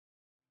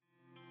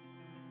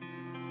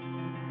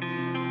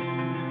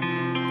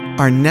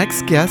Our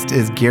next guest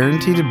is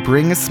guaranteed to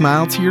bring a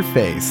smile to your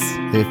face.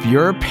 If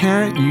you're a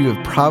parent, you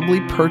have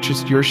probably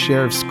purchased your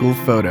share of school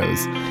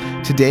photos.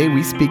 Today,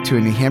 we speak to a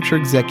New Hampshire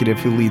executive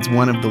who leads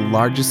one of the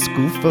largest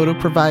school photo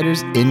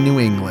providers in New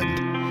England.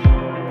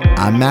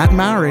 I'm Matt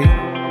Mowry.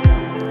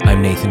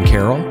 I'm Nathan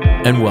Carroll,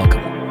 and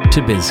welcome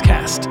to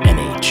BizCast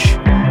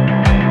NH.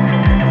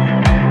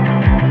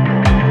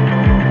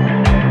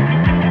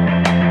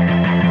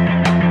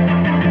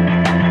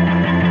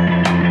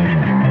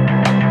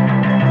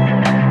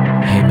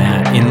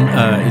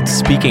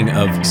 Speaking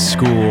of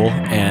school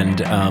and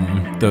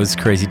those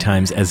crazy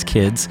times as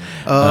kids.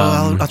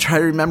 I'll try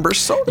to remember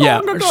so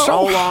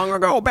long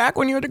ago, back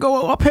when you had to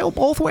go uphill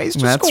both ways to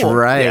school. That's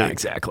right. Yeah,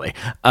 exactly.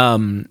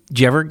 Do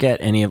you ever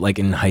get any of, like,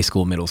 in high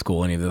school, middle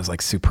school, any of those,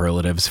 like,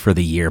 superlatives for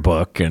the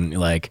yearbook and,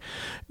 like,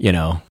 you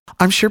know?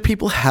 I'm sure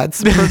people had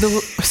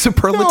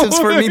superlatives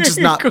for me, just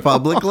not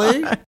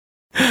publicly.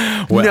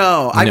 Well,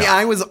 no, I mean,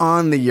 I was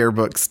on the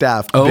yearbook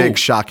staff. Big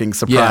shocking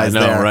surprise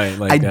there. Right,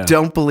 like, I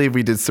don't believe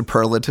we did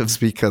superlatives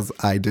because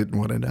I didn't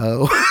want to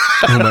know.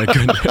 Oh my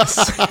goodness.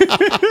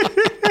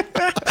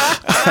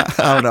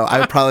 I don't know.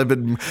 I've probably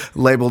been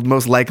labeled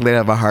most likely to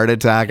have a heart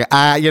attack. Right.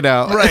 I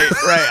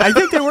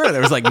think there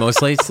was like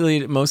most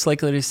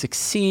likely to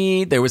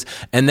succeed. I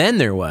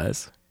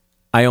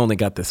only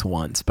got this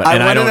once, but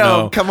I don't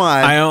know. Come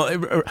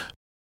on.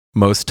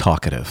 Most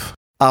talkative.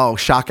 Oh,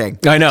 shocking.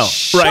 I know.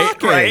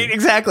 Shocking. Right,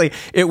 exactly.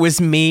 It was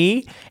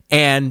me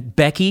and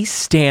Becky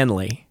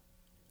Stanley,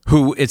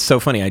 who, it's so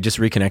funny. I just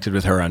reconnected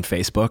with her on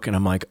Facebook, and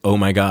I'm like, oh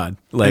my God.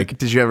 Like,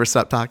 did you ever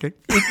stop talking?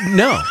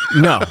 No.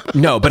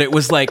 But it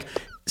was like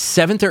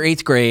 7th or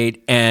 8th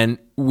grade, and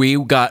we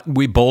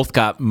both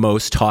got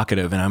most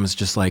talkative, and I was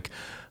just like,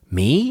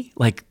 me?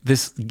 Like,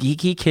 this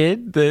geeky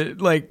kid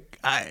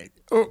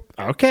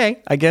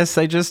okay. I guess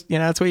I just,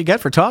 that's what you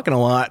get for talking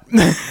a lot.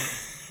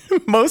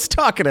 Most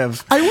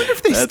talkative. I wonder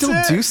if they still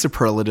do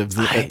superlatives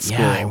at school.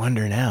 Yeah, I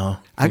wonder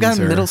now. I got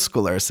a middle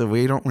schooler, so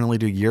we don't really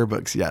do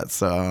yearbooks yet.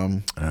 So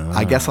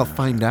I guess I'll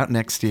find out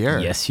next year.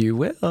 Yes, you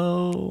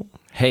will.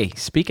 Hey,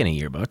 speaking of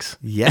yearbooks.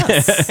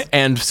 Yes.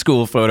 And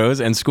school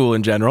photos and school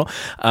in general,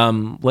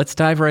 let's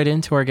dive right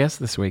into our guest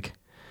this week.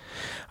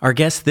 Our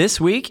guest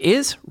this week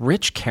is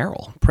Rich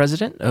Carroll,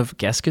 president of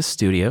Geskus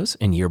Studios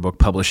and Yearbook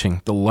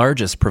Publishing, the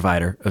largest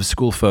provider of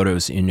school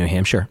photos in New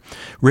Hampshire.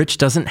 Rich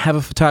doesn't have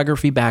a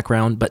photography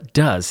background, but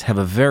does have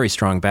a very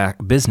strong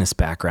business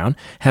background,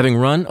 having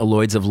run a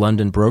Lloyd's of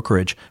London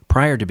brokerage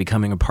prior to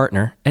becoming a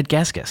partner at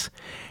Geskus.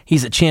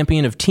 He's a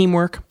champion of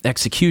teamwork,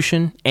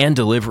 execution, and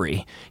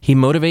delivery. He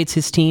motivates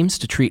his teams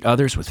to treat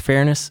others with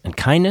fairness and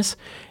kindness,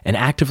 and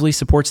actively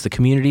supports the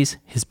communities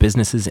his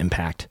businesses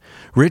impact.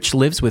 Rich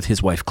lives with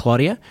his wife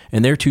Claudia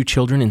and their 2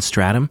 children in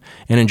Stratham,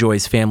 and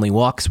enjoys family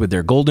walks with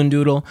their golden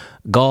doodle,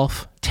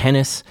 golf,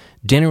 tennis,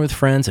 dinner with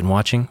friends, and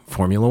watching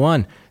Formula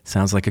One.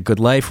 Sounds like a good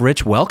life.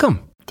 Rich,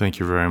 welcome. Thank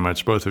you very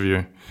much, both of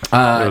you.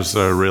 That was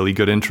a really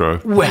good intro.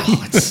 Well,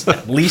 it's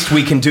the least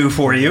we can do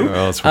for you.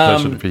 Well, it's a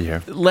pleasure to be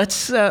here.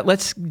 Let's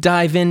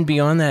dive in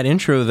beyond that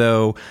intro,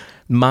 though.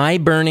 My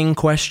burning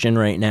question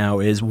right now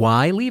is,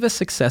 why leave a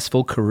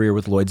successful career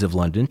with Lloyd's of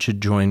London to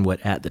join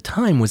what at the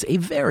time was a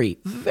very,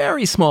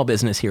 very small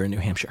business here in New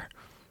Hampshire?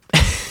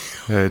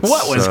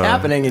 What was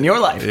happening in your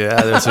life?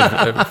 Yeah, that's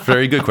a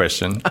very good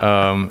question.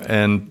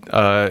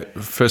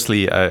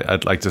 Firstly,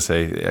 I'd like to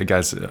say,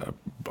 guys,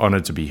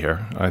 honored to be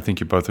here. I think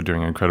you both are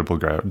doing an incredible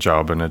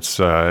job, and it's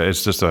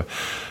just a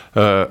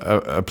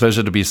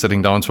pleasure to be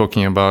sitting down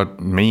talking about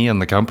me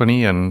and the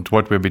company and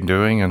what we've been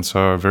doing, and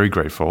so very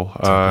grateful.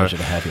 It's a pleasure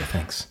to have you.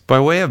 Thanks. By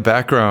way of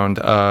background,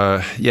 I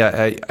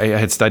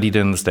had studied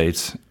in the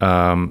States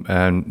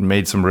and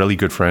made some really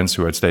good friends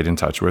who I'd stayed in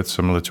touch with,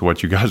 similar to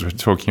what you guys were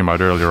talking about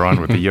earlier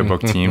on with the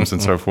yearbook teams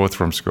and so forth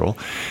from school.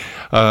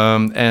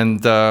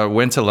 And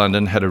went to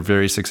London, had a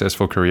very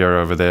successful career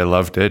over there,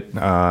 loved it,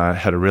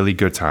 had a really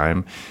good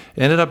time.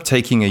 Ended up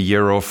taking a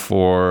year off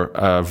for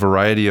a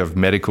variety of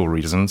medical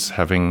reasons,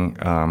 having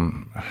 2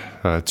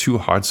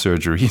 heart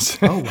surgeries.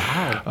 Oh,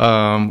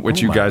 wow.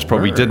 Which you guys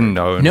probably didn't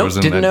know. Nope,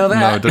 didn't know that.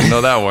 No, didn't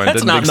know that one.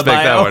 That's didn't not expect in the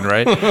bio. that one,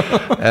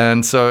 right?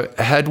 And so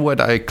had what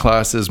I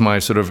class as my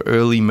sort of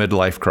early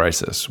midlife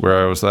crisis,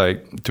 where I was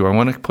like, do I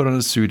want to put on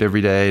a suit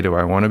every day? Do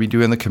I want to be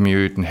doing the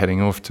commute and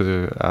heading off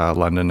to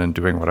London and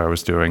doing what I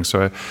was doing?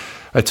 So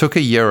I took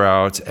a year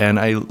out, and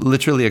I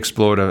literally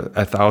explored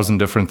 1,000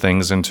 different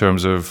things in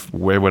terms of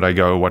where would I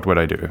go, what would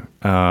I do.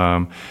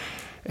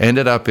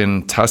 Ended up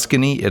in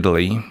Tuscany,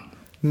 Italy.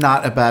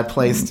 Not a bad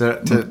place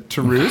to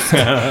roost.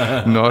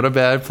 Not a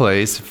bad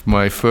place.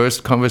 My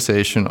first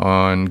conversation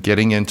on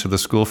getting into the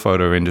school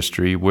photo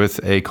industry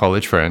with a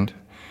college friend,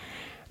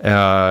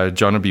 Jay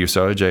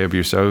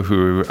Abuso,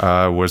 who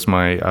was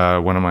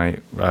one of my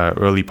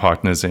early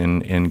partners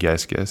in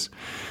Geskus.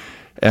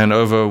 And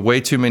over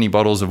way too many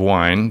bottles of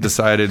wine,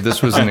 decided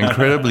this was an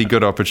incredibly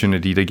good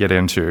opportunity to get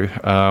into.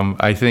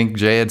 I think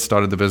Jay had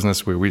started the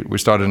business, we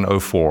started in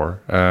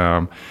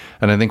 2004.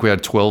 And I think we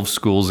had 12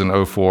 schools in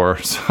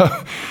 2004.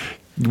 So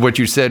what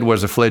you said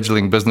was a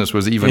fledgling business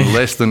was even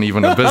less than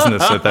even a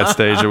business at that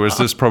stage. It was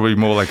just probably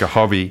more like a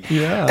hobby.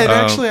 Yeah. And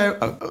actually,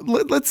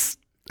 let's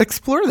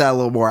explore that a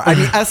little more. I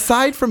mean,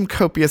 aside from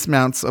copious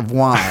amounts of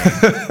wine,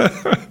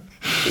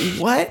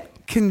 what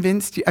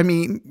convinced you? I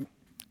mean,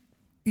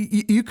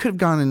 you could have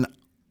gone in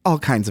all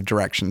kinds of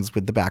directions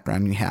with the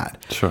background you had.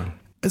 Sure.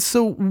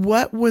 So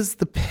what was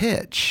the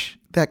pitch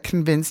that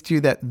convinced you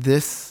that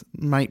this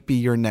might be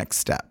your next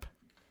step?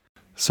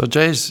 So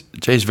Jay's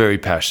very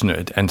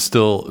passionate and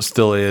still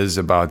is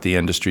about the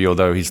industry,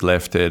 although he's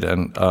left it.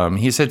 And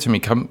he said to me,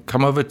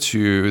 come over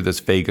to this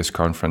Vegas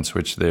conference,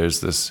 which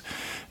there's this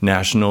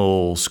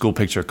national school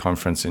picture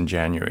conference in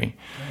January.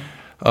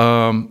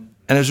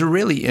 And it's a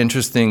really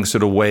interesting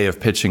sort of way of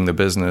pitching the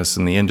business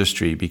and the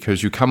industry,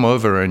 because you come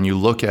over and you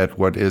look at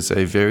what is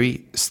a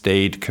very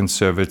staid,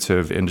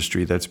 conservative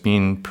industry that's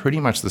been pretty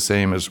much the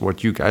same as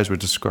what you guys were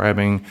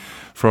describing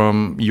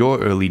from your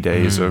early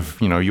days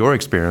of, your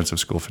experience of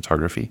school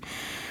photography.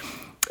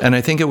 And I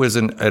think it was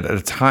at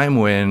a time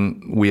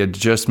when we had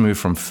just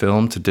moved from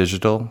film to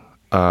digital.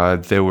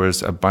 There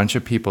was a bunch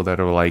of people that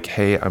were like,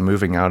 hey, I'm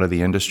moving out of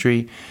the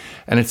industry.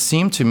 And it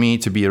seemed to me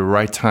to be a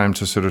right time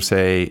to sort of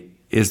say,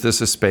 is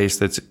this a space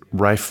that's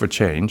rife for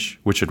change,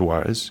 which it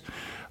was,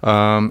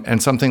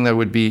 and something that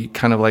would be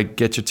kind of like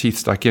get your teeth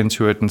stuck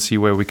into it and see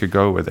where we could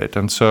go with it.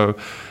 And so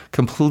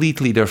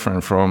completely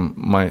different from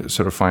my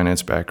sort of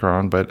finance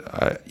background, but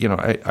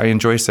I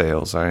enjoy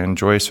sales. I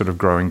enjoy sort of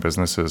growing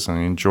businesses. I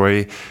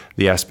enjoy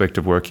the aspect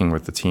of working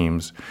with the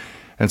teams.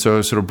 And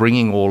so sort of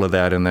bringing all of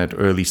that in that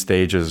early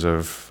stages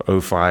of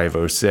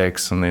 05,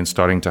 06, and then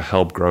starting to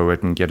help grow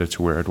it and get it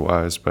to where it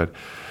was. But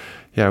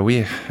yeah,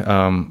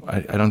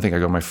 I don't think I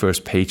got my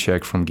first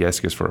paycheck from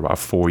Geskus for about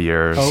 4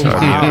 years. Oh, so,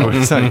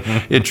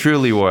 wow. It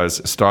truly was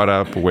a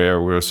startup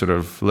where we were sort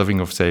of living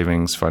off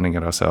savings, funding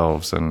it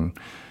ourselves, and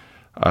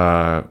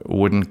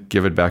wouldn't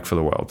give it back for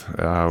the world.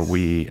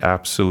 We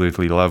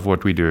absolutely love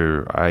what we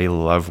do. I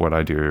love what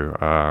I do.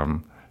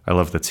 I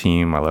love the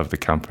team. I love the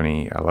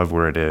company. I love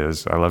where it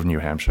is. I love New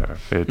Hampshire.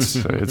 It's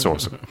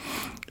awesome.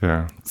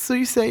 Yeah. So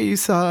you say you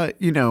saw,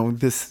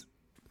 this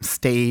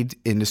staid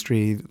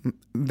industry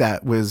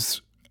that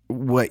was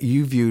what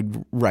you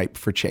viewed ripe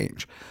for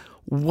change.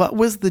 What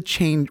was the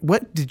change?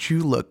 What did you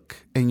look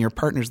and your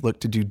partners look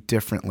to do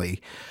differently?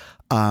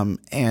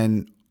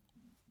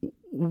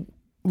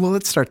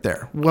 Let's start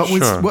there.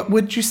 What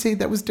would you say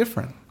that was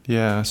different?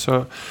 Yeah,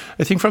 so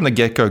I think from the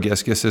get-go,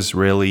 Geskus has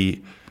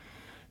really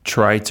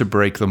tried to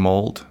break the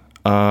mold,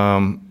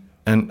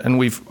 and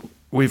we've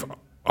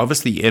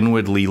obviously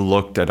inwardly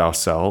looked at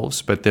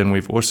ourselves, but then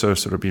we've also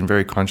sort of been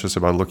very conscious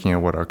about looking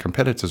at what our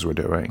competitors were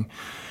doing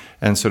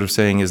and sort of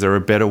saying, is there a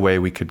better way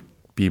we could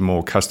be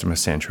more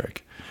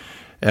customer-centric?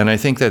 And I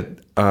think that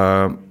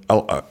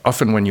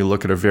often when you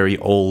look at a very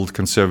old,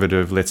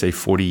 conservative, let's say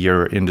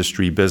 40-year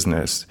industry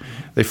business,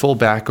 they fall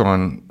back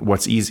on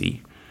what's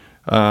easy.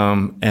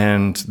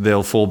 And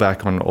they'll fall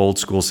back on old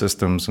school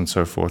systems and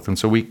so forth. And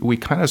so we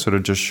kind of sort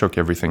of just shook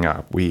everything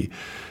up. We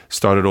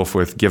started off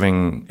with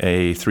giving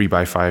a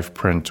 3x5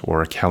 print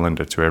or a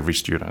calendar to every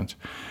student.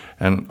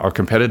 And our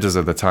competitors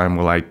at the time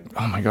were like,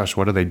 oh my gosh,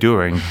 what are they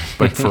doing?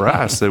 But for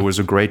us, it was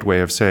a great way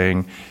of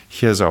saying,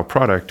 here's our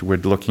product. We're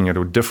looking at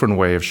a different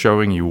way of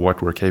showing you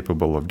what we're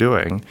capable of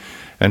doing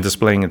and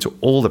displaying it to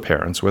all the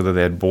parents, whether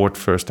they had bought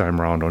first time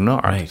round or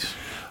not. Right.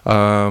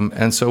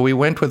 And so we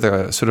went with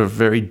a sort of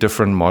very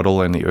different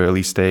model in the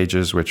early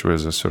stages, which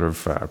was a sort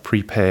of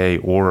prepay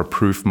or a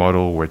proof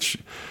model, which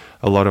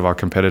a lot of our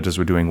competitors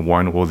were doing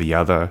one or the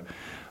other.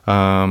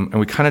 And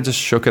we kind of just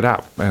shook it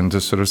up and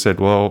just sort of said,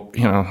 well,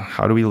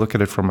 how do we look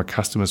at it from a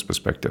customer's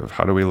perspective?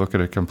 How do we look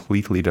at it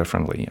completely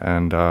differently?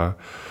 And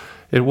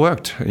it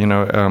worked.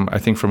 I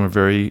think from a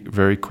very,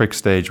 very quick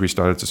stage, we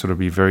started to sort of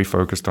be very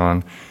focused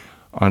on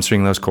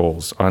answering those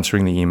calls,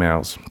 answering the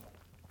emails.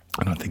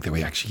 I don't think that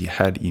we actually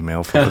had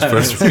email for those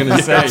first. I was going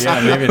to say,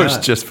 yeah, maybe it was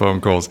not. just phone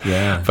calls.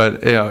 Yeah.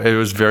 But it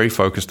was very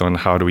focused on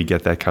how do we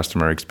get that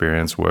customer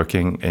experience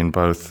working in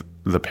both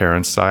the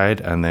parent side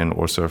and then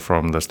also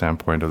from the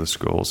standpoint of the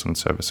schools and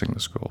servicing the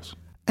schools.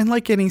 And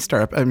like any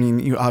startup, I mean,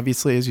 you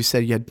obviously, as you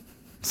said, you had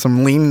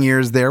some lean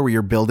years there where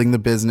you're building the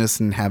business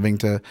and having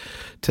to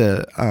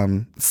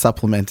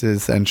supplement it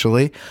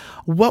essentially.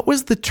 What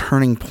was the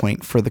turning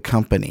point for the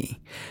company,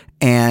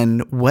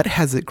 and what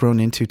has it grown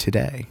into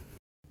today?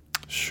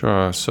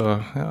 Sure.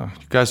 So,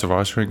 you guys are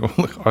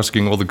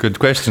asking all the good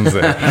questions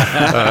there.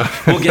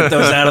 We'll get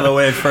those out of the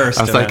way first.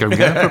 I was like, I'm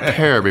going to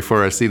prepare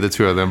before I see the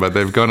two of them, but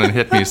they've gone and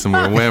hit me some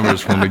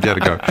whammers from the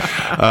get-go.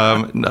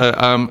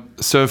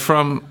 So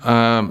from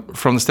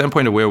the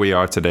standpoint of where we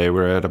are today,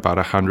 we're at about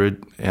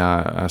 100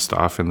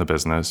 staff in the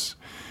business.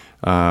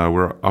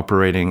 We're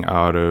operating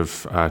out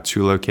of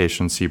 2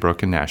 locations,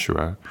 Seabrook and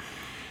Nashua.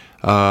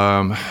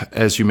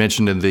 As you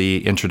mentioned in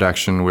the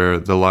introduction, we're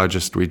the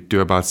largest. We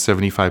do about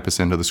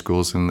 75% of the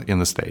schools in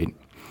the state.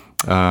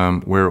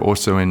 We're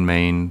also in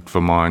Maine,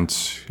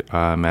 Vermont,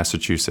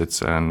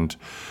 Massachusetts, and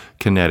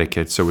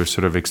Connecticut. So we've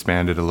sort of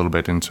expanded a little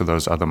bit into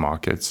those other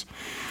markets.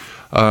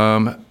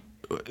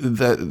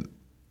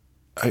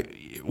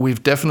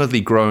 we've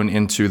definitely grown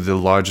into the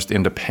largest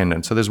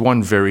independent. So there's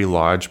one very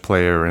large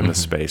player in the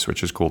space,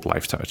 which is called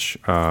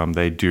LifeTouch.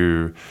 They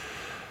do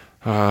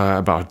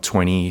about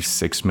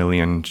 26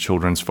 million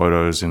children's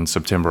photos in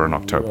September and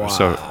October. Wow.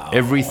 So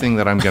everything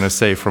that I'm going to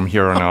say from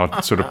here on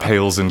out sort of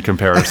pales in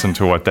comparison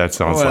to what that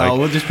sounds like. Well,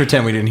 we'll just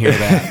pretend we didn't hear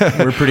that.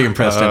 We're pretty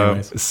impressed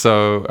anyways.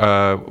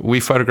 So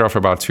we photograph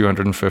about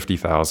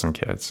 250,000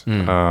 kids,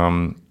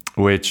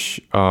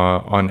 which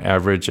on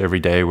average every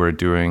day we're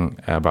doing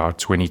about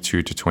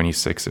 22 to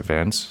 26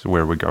 events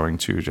where we're going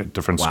to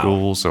different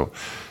schools or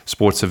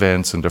sports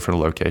events and different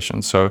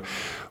locations. So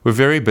we're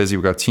very busy.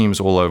 We've got teams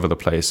all over the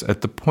place.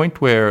 At the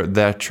point where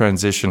that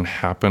transition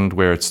happened,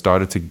 where it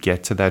started to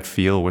get to that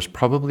feel, was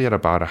probably at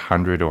about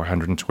 100 or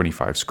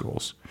 125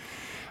 schools.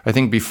 I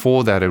think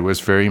before that, it was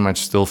very much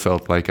still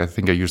felt like, I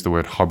think I used the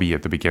word hobby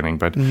at the beginning,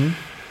 but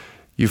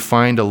you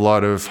find a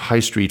lot of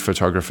high street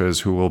photographers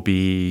who will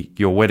be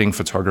your wedding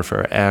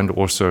photographer and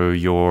also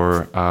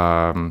your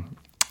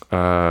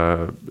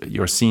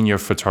senior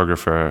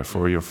photographer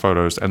for your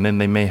photos, and then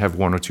they may have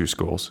one or two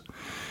schools.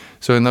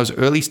 So in those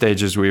early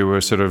stages, we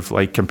were sort of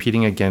like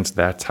competing against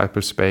that type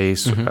of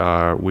space.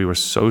 We were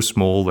so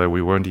small that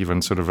we weren't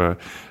even sort of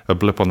a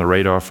blip on the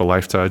radar for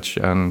LifeTouch.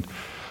 And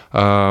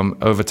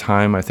over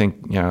time, I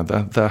think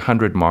the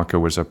 100 marker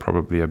was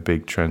probably a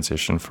big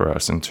transition for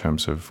us in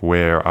terms of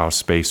where our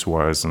space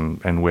was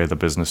and where the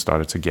business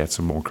started to get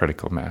some more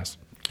critical mass.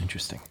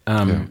 Interesting.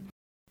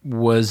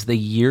 Was the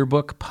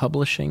yearbook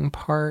publishing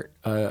part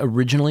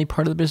originally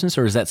part of the business,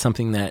 or is that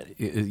something that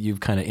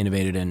you've kind of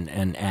innovated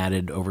and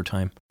added over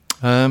time?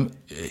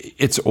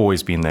 It's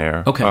always been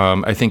there. Okay.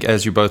 I think,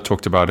 as you both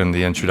talked about in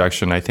the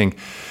introduction, I think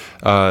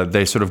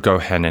they sort of go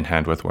hand in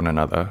hand with one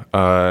another.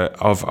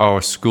 Of our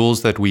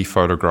schools that we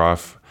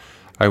photograph,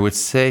 I would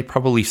say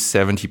probably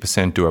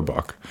 70% do a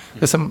book.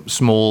 There's some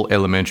small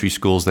elementary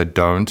schools that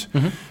don't.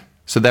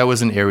 So that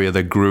was an area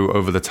that grew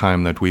over the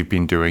time that we've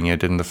been doing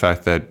it, and the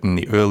fact that in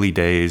the early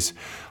days,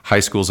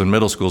 high schools and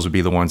middle schools would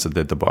be the ones that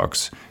did the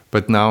books.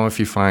 But now if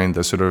you find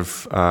the sort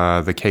of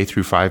the K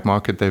through 5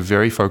 market, they're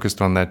very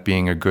focused on that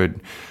being a good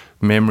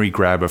memory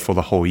grabber for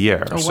the whole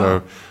year. Oh, wow.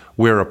 So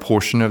we're a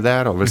portion of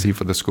that, obviously,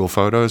 for the school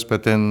photos.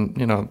 But then,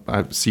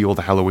 I see all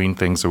the Halloween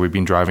things that we've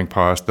been driving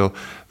past.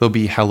 There'll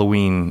be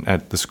Halloween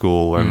at the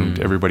school, and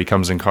everybody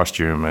comes in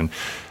costume. And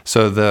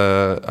so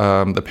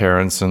the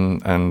parents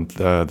and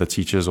the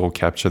teachers all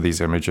capture these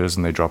images,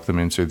 and they drop them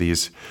into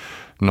these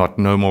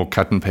no more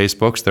cut and paste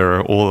books.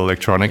 They're all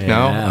electronic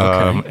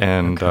now.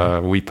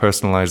 Okay. We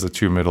personalize the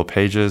 2 middle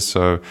pages.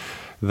 So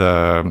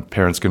the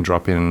parents can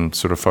drop in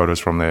sort of photos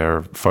from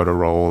their photo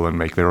roll and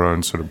make their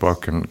own sort of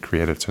book and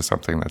create it to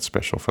something that's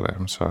special for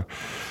them. So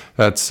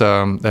that's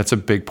a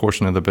big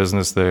portion of the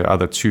business. The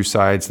other 2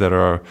 sides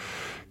that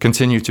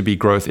continue to be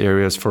growth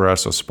areas for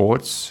us are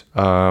sports.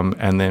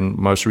 And then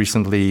most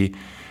recently,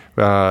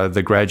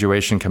 the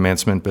graduation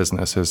commencement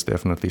business has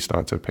definitely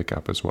started to pick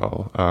up as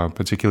well,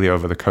 particularly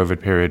over the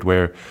COVID period,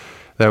 where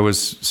that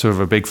was sort of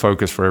a big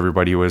focus for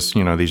everybody, was,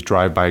 these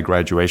drive-by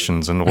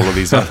graduations and all of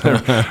these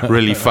other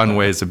really fun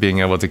ways of being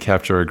able to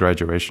capture a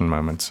graduation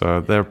moment.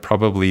 So they're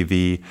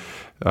probably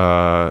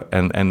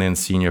and then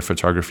senior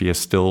photography is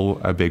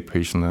still a big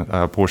portion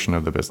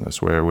of the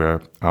business, where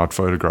we're out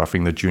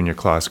photographing the junior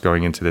class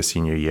going into the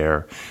senior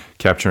year,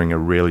 capturing a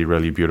really,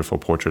 really beautiful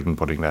portrait and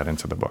putting that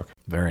into the book.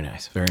 Very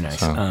nice, very nice.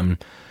 So,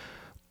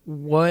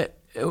 what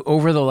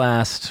over the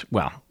last,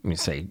 let me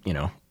say,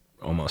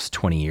 almost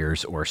 20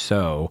 years or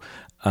so,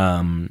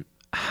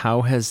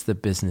 how has the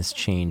business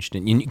changed?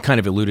 And you kind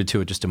of alluded to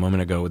it just a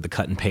moment ago with the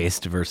cut and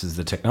paste versus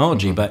the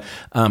technology, but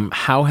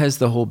how has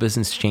the whole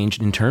business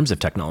changed in terms of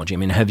technology? I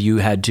mean,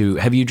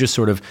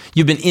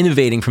 you've been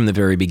innovating from the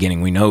very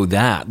beginning, we know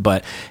that,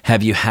 but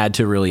have you had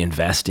to really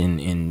invest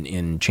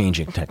in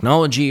changing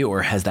technology,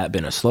 or has that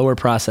been a slower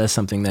process,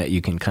 something that you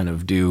can kind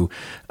of do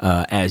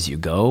as you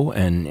go,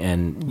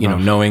 and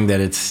knowing that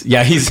it's,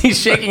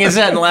 he's shaking his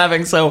head and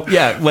laughing. So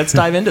let's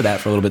dive into that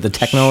for a little bit, the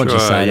technology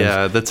side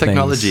of the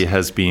technology things.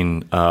 has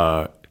been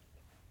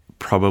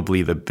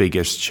probably the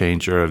biggest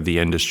changer of the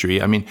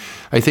industry. I mean,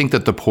 I think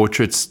that the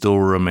portrait still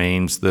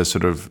remains the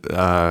sort of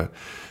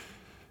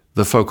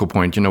the focal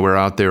point. We're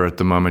out there at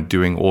the moment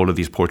doing all of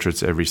these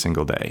portraits every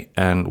single day.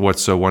 And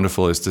what's so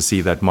wonderful is to see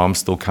that mom's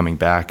still coming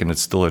back and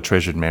it's still a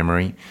treasured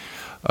memory.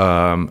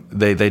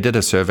 They did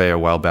a survey a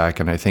while back,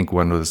 and I think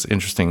one was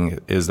interesting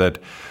is that,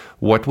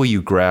 what will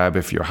you grab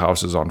if your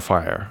house is on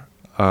fire?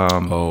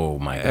 Oh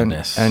my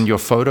goodness. And your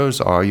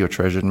photos are your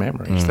treasured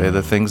memories. They're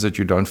the things that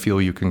you don't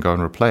feel you can go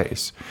and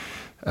replace.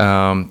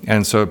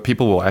 And so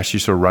people will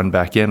actually sort of run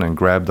back in and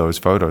grab those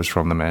photos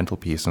from the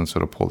mantelpiece and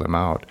sort of pull them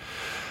out.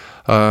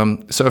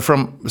 So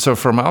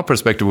from our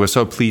perspective, we're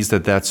so pleased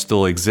that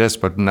still exists,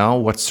 but now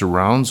what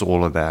surrounds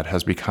all of that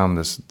has become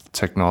this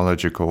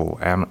technological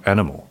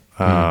animal.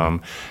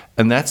 And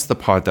that's the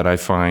part that I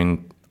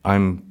find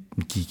I'm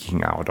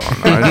geeking out on.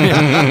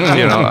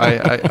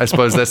 I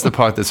suppose that's the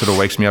part that sort of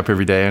wakes me up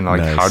every day, and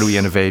like, Nice. How do we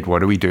innovate? What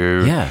do we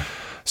do? Yeah.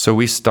 So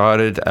we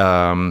started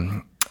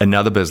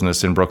another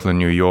business in Brooklyn,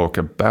 New York,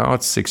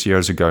 about 6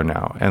 years ago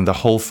now. And the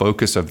whole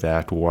focus of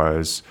that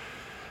was,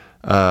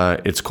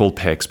 it's called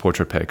PEX,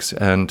 Portrait PEX.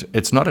 And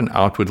it's not an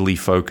outwardly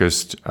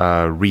focused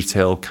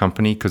retail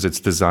company because it's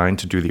designed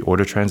to do the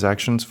order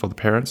transactions for the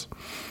parents.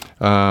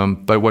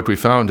 But what we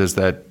found is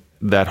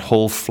that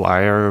whole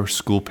flyer,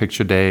 school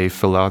picture day,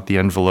 fill out the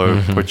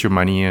envelope, put your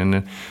money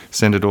in,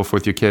 send it off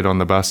with your kid on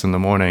the bus in the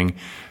morning,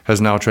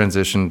 has now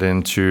transitioned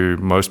into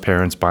most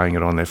parents buying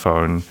it on their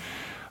phone,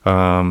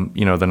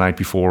 the night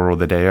before or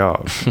the day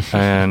of.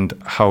 And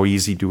how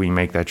easy do we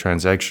make that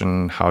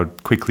transaction? How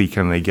quickly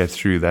can they get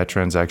through that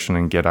transaction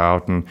and get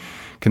out and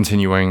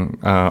continuing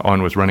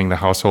on with running the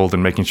household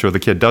and making sure the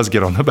kid does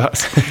get on the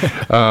bus?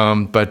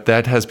 But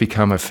that has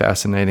become a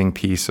fascinating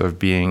piece of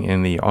being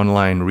in the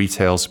online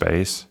retail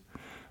space,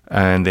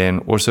 and then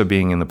also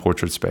being in the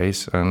portrait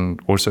space, and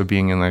also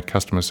being in that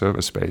customer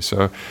service space.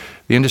 So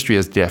the industry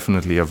has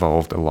definitely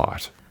evolved a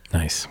lot.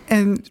 Nice.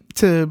 And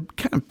to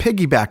kind of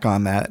piggyback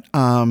on that,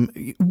 can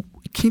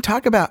you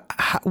talk about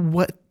how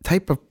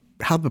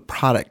the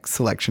product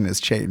selection has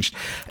changed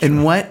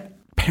and what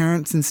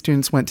parents and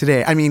students want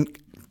today? I mean,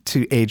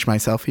 to age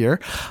myself here,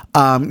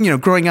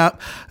 growing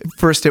up,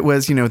 first it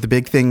was, the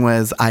big thing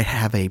was I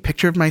have a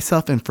picture of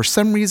myself and for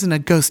some reason a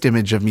ghost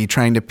image of me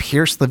trying to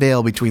pierce the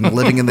veil between the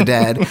living and the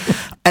dead.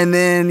 And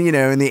then,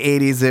 in the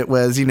 80s it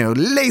was,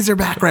 laser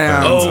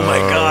backgrounds. Oh my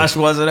gosh,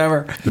 was it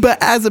ever? But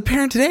as a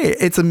parent today,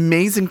 it's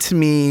amazing to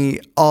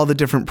me all the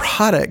different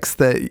products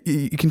that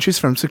you can choose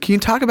from. So can you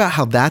talk about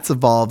how that's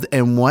evolved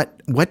and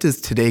what does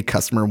today's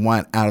customer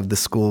want out of the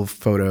school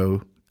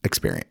photo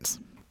experience?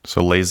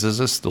 So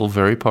lasers are still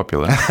very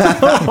popular.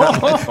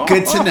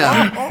 Good to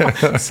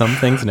know. Some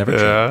things never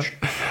change.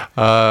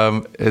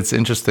 It's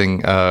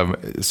interesting.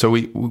 So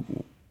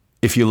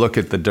if you look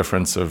at the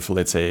difference of,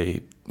 let's say,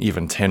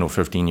 even 10 or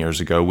 15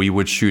 years ago, we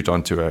would shoot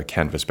onto a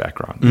canvas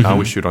background. Now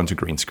we shoot onto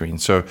green screen.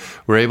 So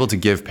we're able to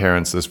give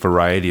parents this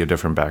variety of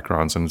different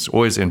backgrounds, and it's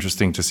always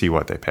interesting to see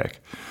what they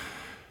pick.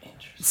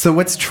 So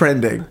what's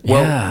trending?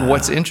 Well,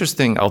 what's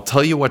interesting, I'll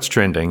tell you what's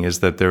trending,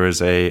 is that there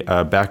is a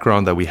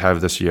background that we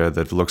have this year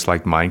that looks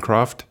like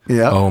Minecraft.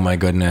 Yeah. Oh my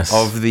goodness.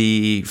 Of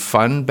the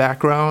fun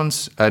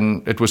backgrounds,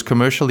 and it was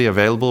commercially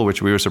available,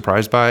 which we were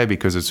surprised by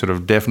because it sort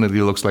of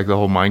definitely looks like the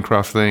whole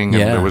Minecraft thing,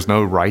 and there was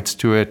no rights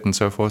to it and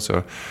so forth.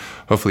 So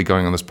hopefully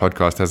going on this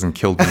podcast hasn't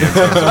killed me. You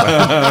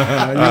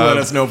let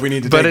us know if we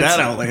need to take that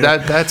out later.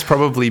 That's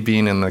probably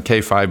been in the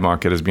K5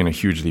 market has been a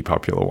hugely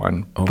popular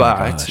one. Oh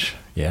my gosh.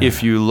 Yeah.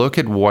 If you look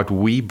at what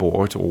we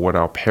bought or what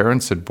our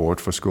parents had bought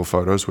for school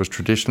photos was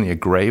traditionally a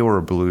gray or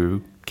a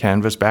blue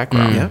canvas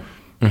background.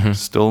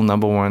 Still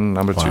number one,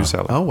 number two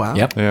seller. Oh, wow.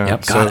 Yep. Yeah.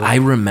 Yep. God, I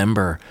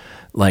remember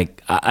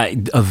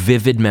a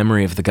vivid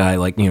memory of the guy,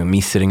 me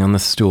sitting on the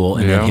stool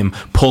and then him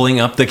pulling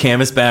up the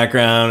canvas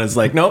background. It's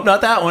like, nope, not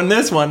that one,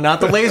 this one,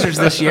 not the lasers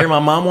this year. My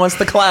mom wants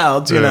the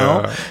clouds, you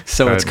know?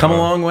 So it's come a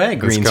long way,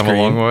 green screen. It's come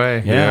a long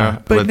way, yeah.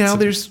 But now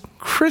there's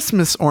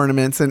Christmas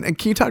ornaments, and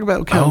can you talk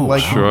about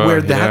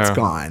where that's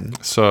gone?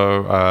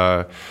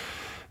 So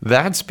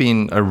that's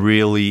been a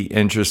really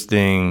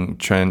interesting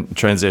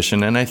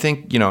transition. And I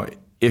think,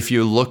 if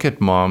you look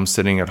at mom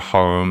sitting at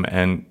home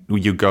and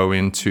you go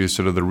into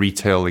sort of the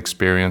retail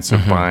experience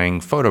of buying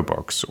photo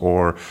books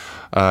or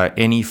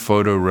any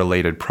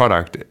photo-related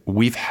product,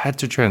 we've had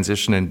to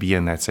transition and be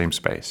in that same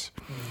space.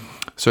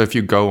 So if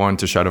you go on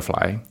to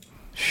Shutterfly,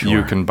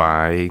 you can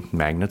buy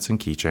magnets and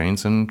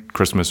keychains and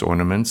Christmas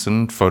ornaments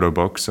and photo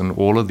books and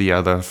all of the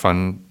other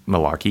fun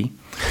malarkey.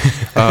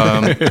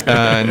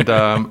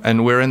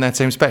 And we're in that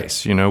same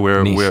space.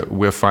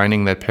 We're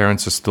finding that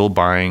parents are still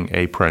buying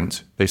a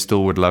print. They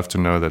still would love to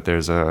know that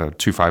there's 2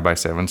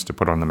 5x7s to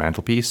put on the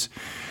mantelpiece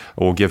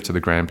or give to the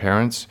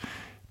grandparents.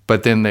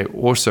 But then they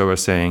also are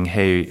saying,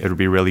 hey, it would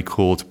be really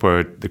cool to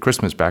put the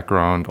Christmas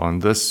background on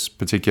this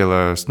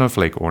particular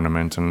snowflake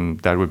ornament,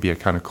 and that would be a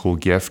kind of cool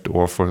gift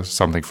or for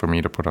something for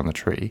me to put on the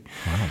tree.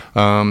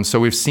 Wow. So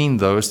we've seen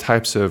those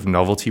types of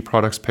novelty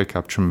products pick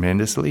up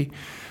tremendously.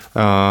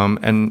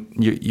 And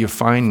you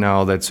find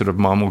now that sort of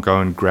mom will go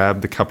and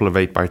grab the couple of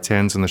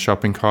 8x10s in the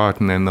shopping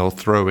cart, and then they'll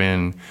throw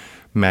in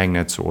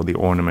magnets or the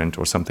ornament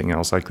or something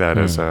else like that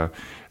as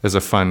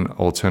a fun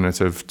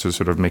alternative to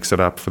sort of mix it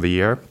up for the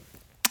year.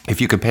 If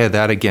you compare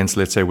that against,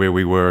 let's say, where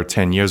we were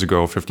 10 years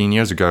ago or 15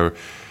 years ago,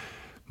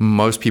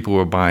 most people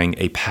were buying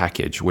a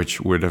package,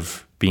 which would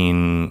have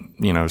been,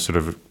 sort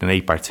of an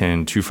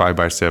 8x10, 2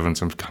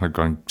 5x7s. I'm kind of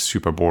going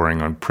super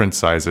boring on print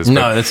sizes.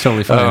 No, that's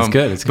totally fine. It's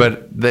good. It's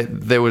good. But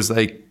there was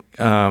a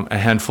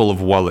handful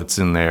of wallets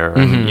in there,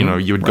 and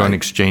you would go and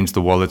exchange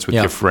the wallets with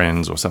your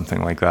friends or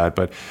something like that.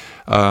 But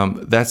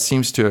that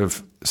seems to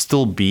have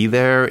still be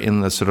there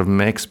in the sort of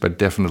mix, but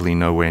definitely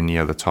nowhere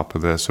near the top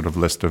of the sort of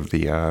list of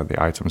the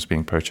items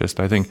being purchased.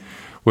 I think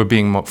we're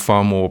being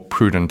far more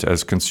prudent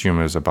as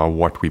consumers about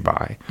what we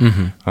buy.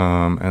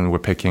 And we're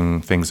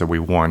picking things that we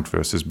want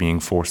versus being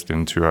forced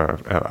into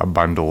a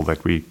bundle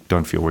that we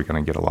don't feel we're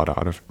going to get a lot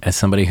out of. As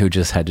somebody who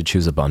just had to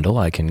choose a bundle,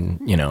 I can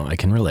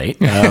relate.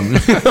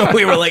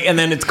 We were like, and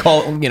then it's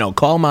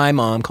call my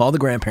mom, call the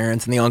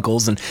grandparents and the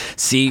uncles and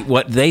see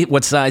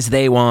what size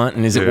they want.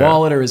 And is it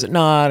wallet or is it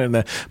not?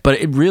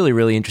 But it really,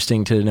 really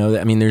interesting to know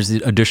that, I mean, there's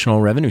additional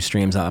revenue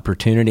streams,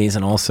 opportunities,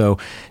 and also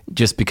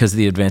just because of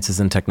the advances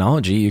in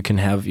technology, you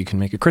can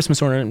make a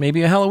Christmas ornament,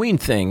 maybe a Halloween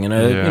thing,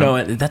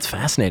 and that's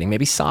fascinating.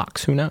 Maybe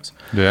socks, who knows?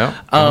 Yeah,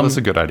 that's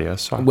a good idea.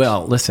 Socks.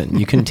 Well, listen,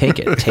 you can take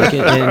it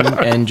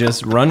and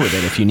just run with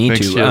it if you need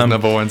Next to. year's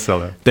number one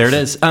seller. There it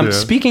is.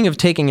 Speaking of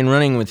taking and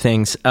running with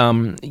things,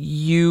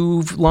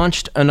 you've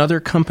launched another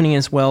company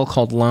as well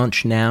called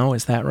Launch Now.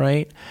 Is that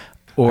right?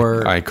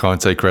 Or I can't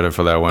take credit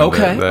for that one.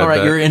 Okay, all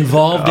right. You're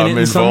involved in it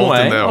in some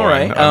way. All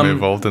right. I'm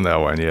involved in that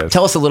one. Yes.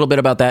 Tell us a little bit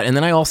about that, and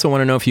then I also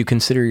want to know if you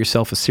consider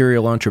yourself a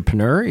serial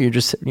entrepreneur.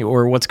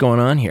 Or what's going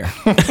on here?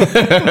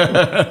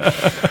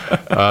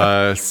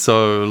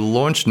 So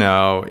Launch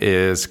Now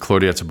is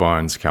Claudia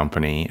Taban's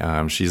company.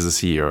 She's the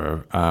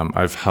CEO.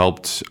 I've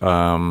helped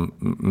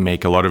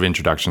make a lot of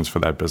introductions for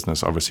that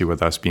business, obviously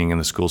with us being in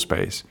the school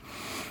space.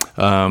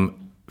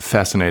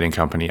 Fascinating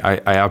company. I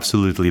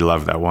absolutely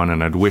love that one,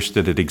 and I'd wish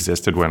that it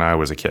existed when I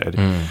was a kid.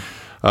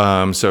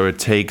 So it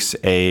takes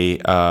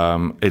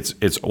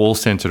it's all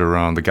centered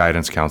around the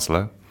guidance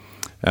counselor.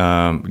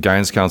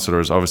 Guidance counselor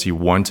is obviously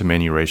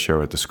 1-to-many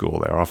ratio at the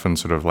school. They're often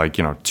sort of like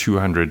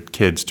 200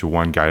 kids to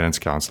one guidance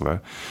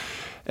counselor.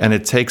 And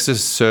it takes a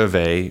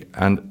survey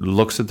and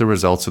looks at the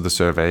results of the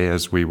survey,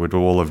 as we would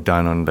all have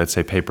done on, let's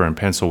say, paper and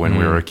pencil when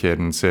we were a kid,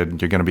 and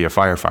said, you're going to be a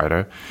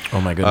firefighter.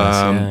 Oh, my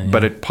goodness.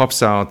 But it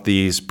pops out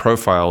these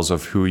profiles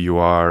of who you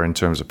are in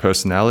terms of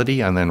personality,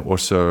 and then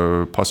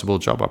also possible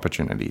job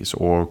opportunities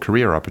or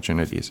career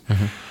opportunities.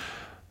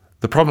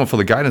 The problem for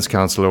the guidance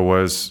counselor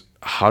was,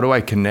 how do I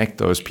connect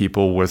those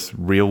people with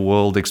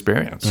real-world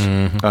experience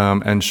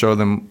and show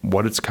them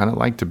what it's kind of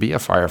like to be a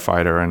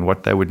firefighter and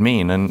what that would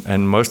mean?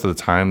 And most of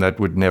the time, that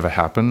would never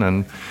happen.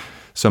 And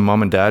so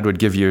mom and dad would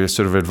give you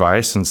sort of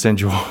advice and send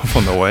you off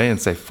on the way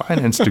and say,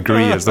 finance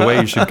degree is the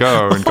way you should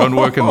go, and go and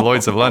work in the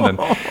Lloyd's of London.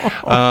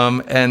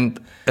 And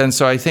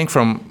so I think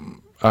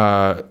from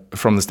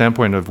the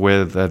standpoint of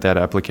where that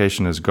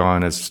application has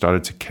gone, it's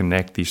started to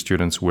connect these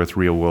students with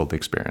real-world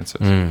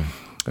experiences.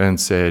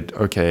 And said,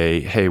 okay,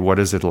 hey, what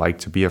is it like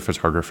to be a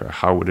photographer?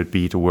 How would it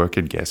be to work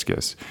at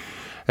Geskus?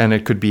 And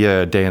it could be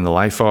a day in the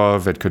life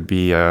of, it could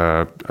be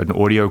an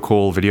audio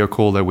call, video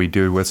call that we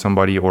do with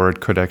somebody, or it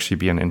could actually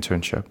be an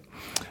internship.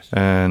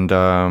 And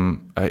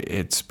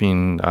it's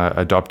been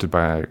adopted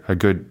by a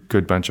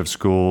good bunch of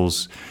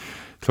schools.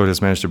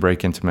 Claudia's managed to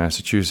break into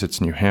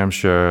Massachusetts, New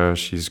Hampshire.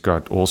 She's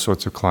got all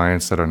sorts of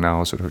clients that are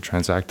now sort of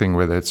transacting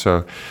with it.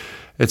 So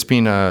it's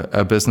been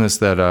a business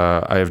that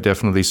I have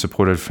definitely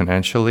supported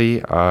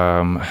financially,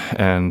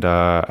 and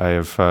I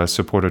have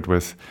supported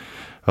with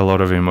a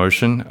lot of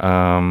emotion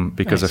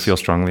because I feel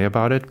strongly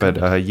about it.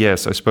 But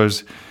yes, I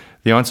suppose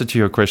the answer to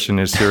your question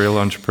is serial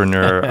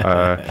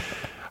entrepreneur.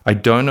 I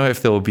don't know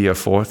if there will be a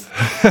fourth.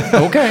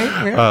 Okay.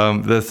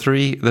 Yeah. The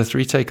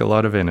three take a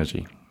lot of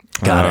energy.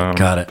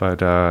 Got it.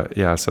 But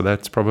yeah, so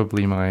that's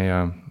probably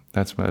my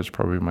that's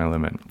probably my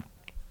limit.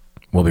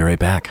 We'll be right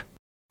back.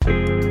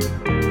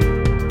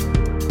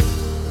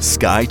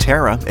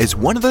 Skyterra is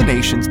one of the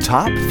nation's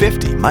top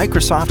 50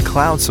 Microsoft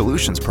Cloud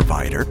Solutions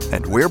provider,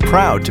 and we're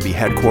proud to be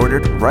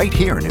headquartered right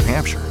here in New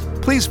Hampshire.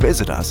 Please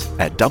visit us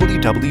at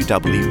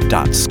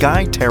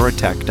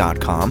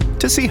www.skyterratech.com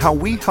to see how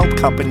we help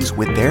companies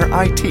with their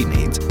IT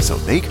needs so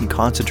they can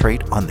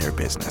concentrate on their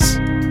business.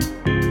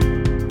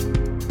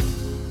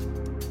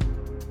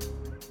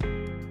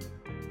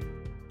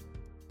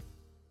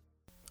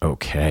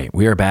 Okay,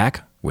 we are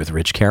back with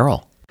Rich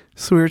Carroll.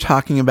 So we were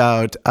talking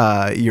about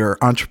your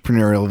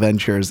entrepreneurial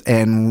ventures,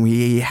 and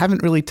we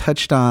haven't really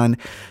touched on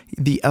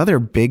the other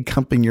big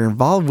company you're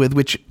involved with,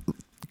 which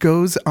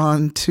goes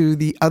on to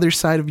the other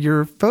side of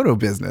your photo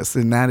business,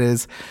 and that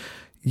is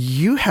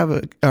you have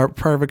are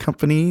part of a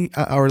company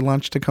or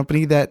launched a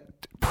company that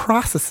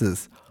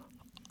processes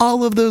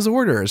all of those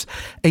orders,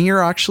 and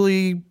you're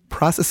actually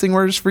processing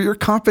orders for your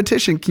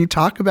competition. Can you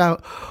talk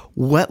about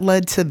what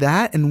led to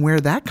that and where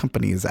that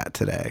company is at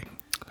today?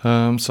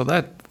 So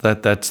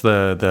that's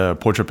the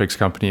Portrait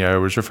company I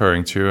was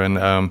referring to, and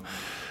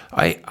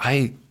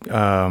I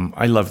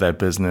love that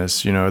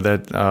business. You know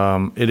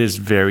that it is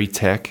very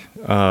tech.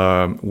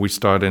 We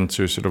start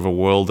into sort of a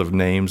world of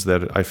names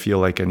that I feel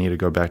like I need to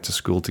go back to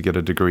school to get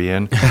a degree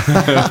in.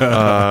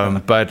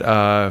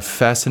 But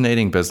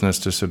fascinating business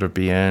to sort of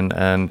be in,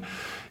 and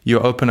you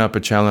open up a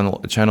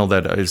channel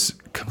that is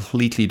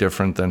completely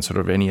different than sort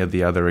of any of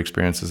the other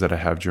experiences that I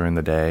have during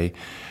the day.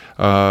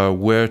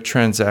 We're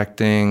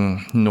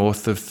transacting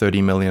north of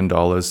 $30 million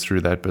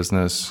through that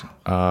business.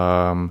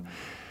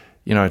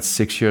 it's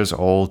 6 years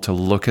old, to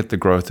look at the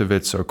growth of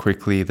it so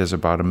quickly. There's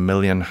about 1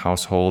 million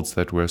households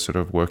that we're sort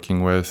of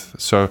working with.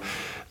 So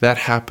that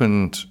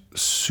happened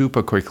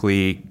super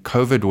quickly.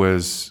 COVID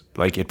was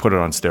like, it put it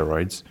on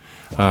steroids.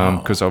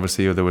 Because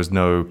obviously there was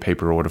no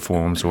paper order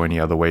forms or any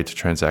other way to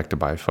transact to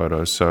buy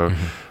photos. So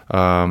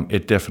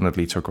it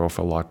definitely took off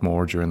a lot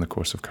more during the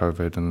course of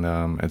COVID, and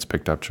it's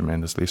picked up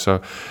tremendously.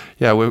 So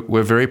yeah,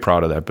 we're very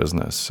proud of that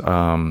business.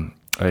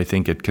 I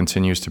think it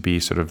continues to be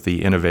sort of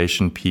the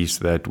innovation piece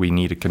that we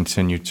need to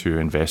continue to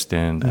invest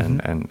in,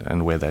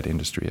 and where that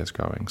industry is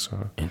going.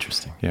 So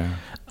interesting. Yeah.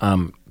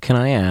 Can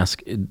I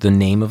ask, the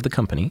name of the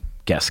company,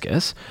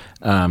 Geskus,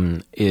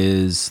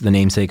 is the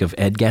namesake of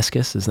Ed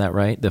Geskus? Is that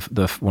right?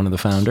 The one of the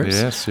founders.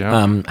 Yes.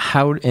 Yeah.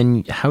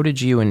 How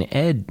did you and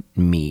Ed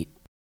meet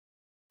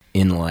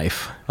in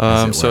life?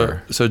 So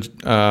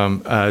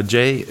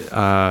Jay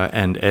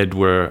and Ed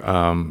were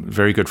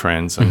very good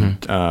friends,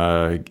 and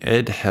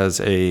Ed has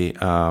a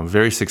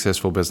very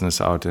successful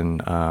business out in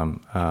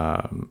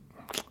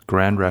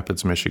Grand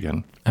Rapids,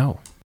 Michigan. Oh.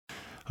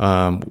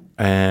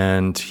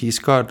 And he's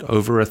got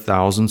over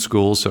 1,000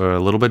 schools, so a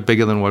little bit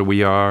bigger than what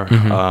we are.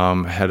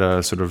 Had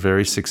a sort of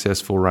very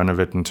successful run of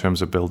it in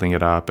terms of building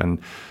it up. And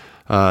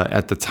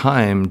at the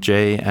time,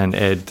 Jay and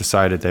Ed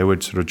decided they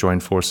would sort of join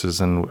forces,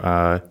 and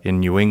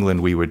in New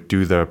England, we would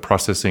do the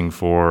processing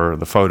for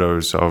the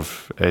photos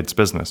of Ed's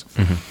business.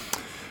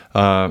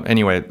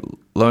 Anyway,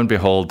 lo and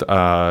behold,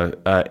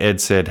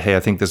 Ed said, hey, I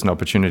think there's an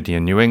opportunity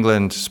in New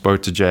England.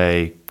 Spoke to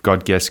Jay,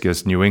 got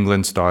Geskus. New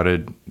England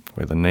started,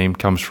 where the name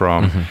comes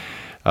from.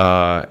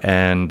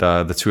 And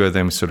the two of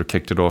them sort of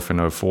kicked it off in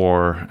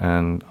 2004,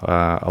 and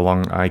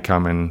along I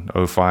come in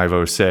 2005,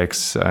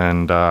 2006,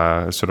 and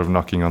sort of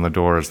knocking on the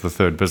door as the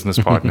third business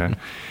partner.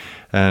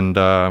 And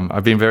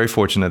I've been very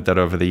fortunate that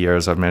over the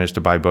years I've managed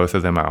to buy both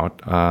of them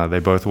out. They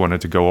both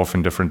wanted to go off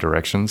in different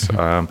directions.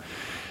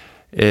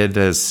 Ed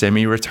is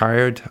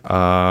semi-retired,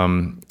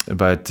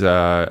 but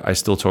I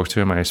still talk to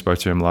him. I spoke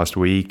to him last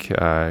week.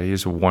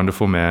 He's a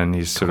wonderful man.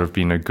 He's sort of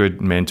been a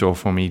good mentor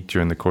for me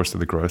during the course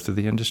of the growth of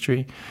the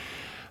industry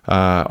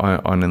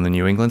on in the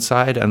New England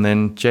side. And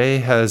then Jay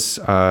has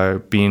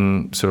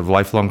been sort of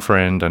lifelong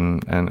friend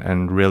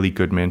and really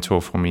good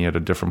mentor for me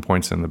at different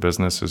points in the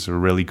business. He's a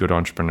really good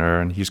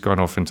entrepreneur, and he's gone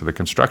off into the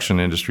construction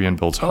industry and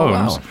builds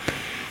homes. Wow.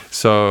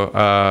 So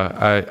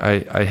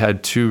I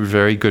had two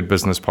very good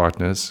business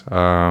partners,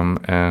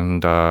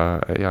 and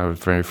I was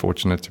very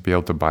fortunate to be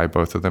able to buy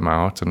both of them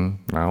out, and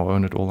now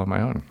own it all on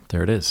my own.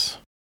 There it is.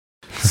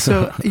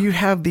 So you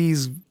have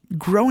these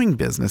growing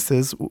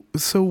businesses.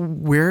 So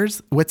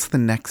what's the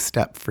next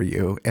step for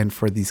you and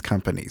for these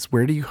companies?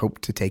 Where do you hope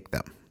to take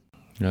them?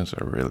 That's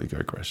a really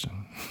good question.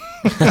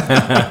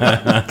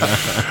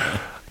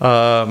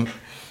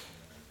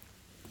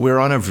 We're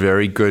on a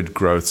very good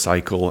growth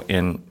cycle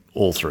in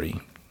all three.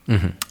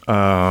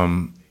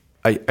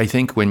 I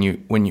think when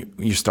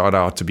you start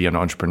out to be an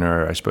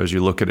entrepreneur, I suppose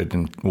you look at it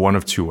in one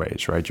of two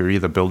ways, right? You're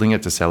either building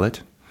it to sell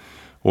it,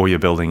 or you're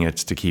building it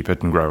to keep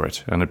it and grow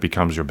it, and it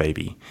becomes your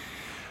baby.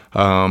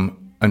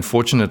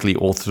 Unfortunately,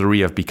 all three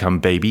have become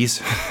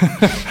babies.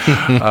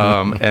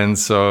 And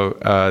so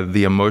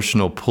the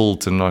emotional pull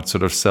to not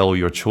sort of sell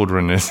your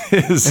children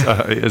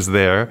is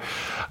there.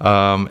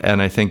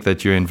 And I think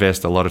that you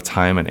invest a lot of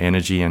time and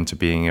energy into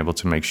being able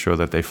to make sure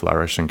that they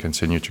flourish and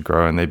continue to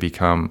grow, and they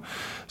become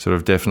sort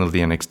of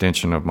definitely an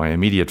extension of my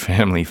immediate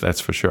family,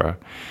 that's for sure.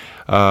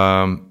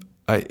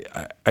 I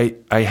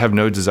have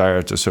no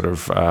desire to sort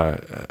of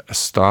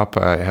stop.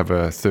 I have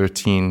a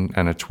 13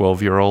 and a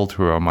 12-year-old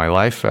who are my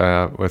life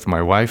with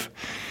my wife.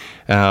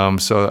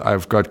 So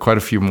I've got quite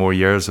a few more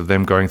years of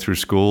them going through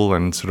school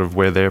and sort of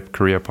where their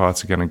career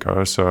paths are going to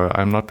go. So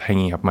I'm not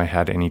hanging up my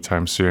hat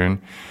anytime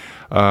soon.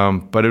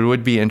 But it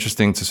would be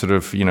interesting to sort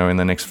of, in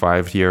the next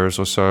 5 years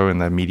or so, in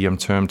the medium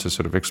term, to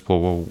sort of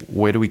explore, well,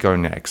 where do we go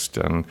next?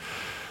 And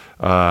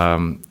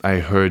I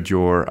heard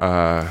your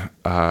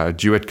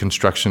Jewett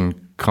construction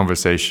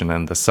conversation,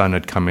 and the son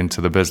had come into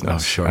the business. Oh,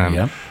 sure,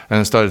 and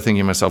I started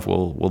thinking to myself,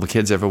 well, will the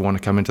kids ever want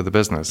to come into the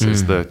business?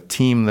 Is the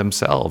team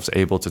themselves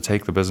able to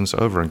take the business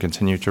over and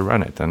continue to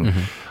run it? And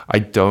I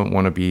don't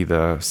want to be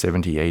the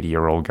 70,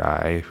 80-year-old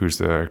guy who's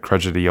the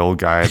crudgety old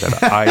guy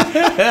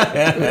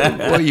that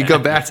well, you go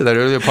back to that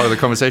earlier part of the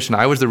conversation.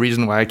 I was the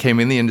reason why I came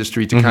in the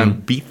industry to kind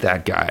of beat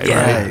that guy,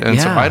 right? And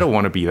so I don't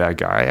want to be that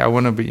guy. I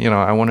want to be,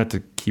 I wanted to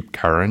keep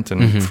current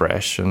and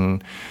fresh,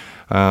 and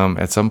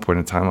at some point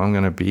in time, I'm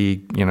going to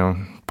be,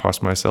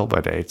 past my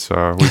sell-by date.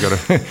 So we got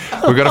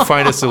to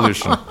find a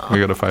solution.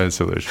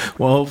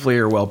 Well, hopefully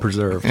you're well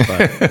preserved.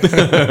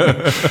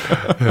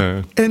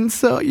 And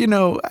so,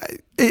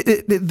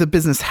 the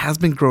business has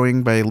been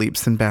growing by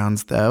leaps and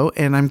bounds, though.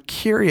 And I'm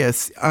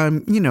curious,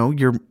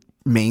 your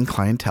main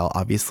clientele,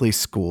 obviously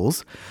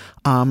schools.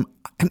 And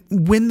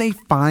when they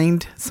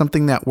find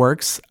something that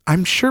works,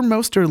 I'm sure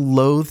most are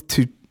loath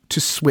to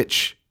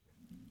switch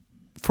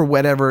for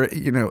whatever,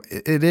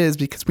 it is,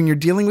 because when you're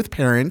dealing with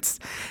parents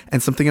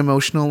and something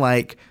emotional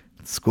like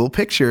school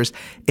pictures.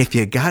 If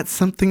you got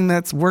something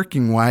that's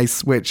working, why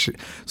switch?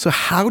 So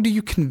how do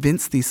you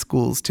convince these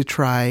schools to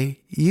try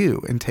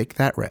you and take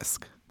that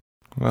risk?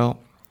 Well,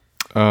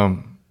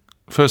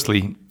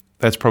 firstly,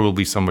 that's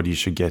probably somebody you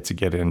should get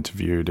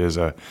interviewed as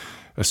a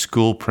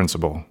school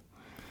principal.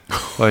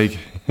 Like,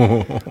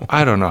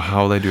 I don't know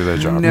how they do their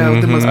job.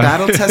 No, the most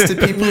battle-tested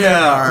people there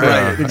are.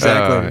 Right,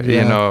 exactly.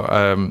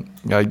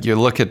 You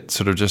look at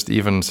sort of just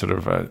even sort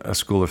of a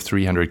school of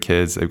 300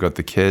 kids. They've got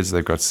the kids.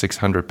 They've got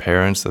 600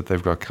 parents that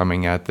they've got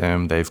coming at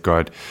them. They've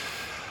got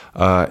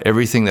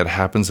everything that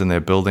happens in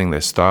their building,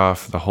 their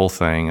staff, the whole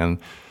thing. And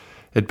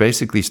it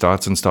basically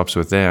starts and stops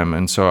with them.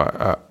 And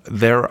so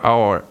they're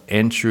our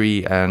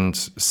entry and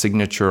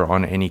signature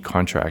on any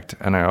contract.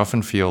 And I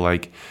often feel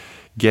like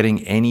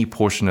getting any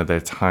portion of their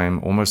time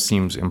almost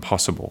seems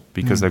impossible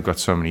because they've got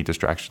so many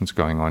distractions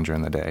going on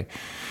during the day.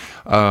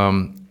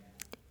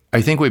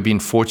 I think we've been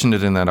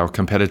fortunate in that our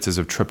competitors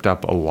have tripped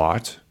up a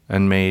lot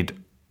and made,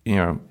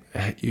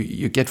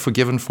 you get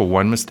forgiven for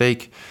one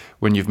mistake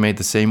when you've made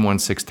the same one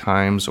 6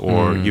 times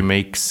or you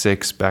make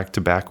 6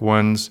 back-to-back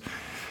ones.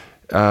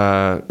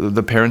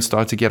 The parents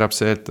start to get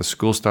upset. The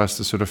school starts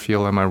to sort of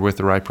feel, am I with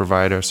the right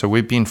provider? So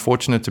we've been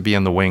fortunate to be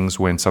in the wings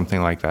when something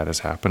like that has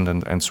happened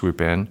and swoop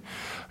in.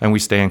 And we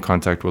stay in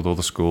contact with all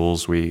the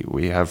schools.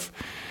 We have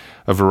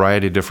a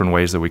variety of different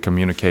ways that we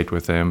communicate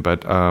with them.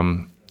 But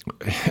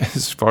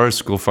as far as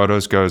school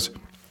photos goes,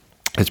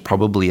 it's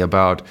probably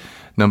about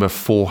number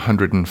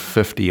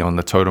 450 on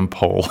the totem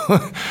pole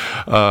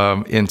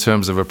in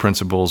terms of a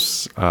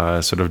principal's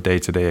sort of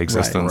day-to-day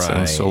existence. Right,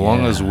 and so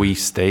long as we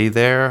stay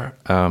there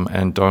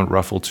and don't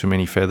ruffle too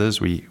many feathers,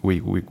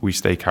 we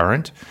stay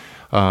current.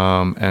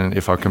 And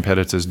if our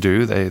competitors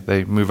do,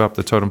 they move up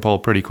the totem pole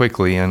pretty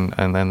quickly, and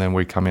then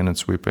we come in and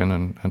swoop in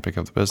and pick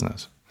up the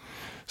business.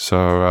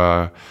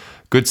 So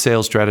good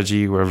sales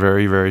strategy. We're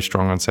very, very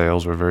strong on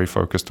sales. We're very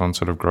focused on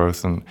sort of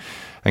growth and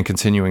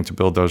continuing to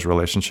build those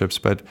relationships.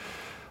 But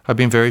I've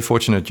been very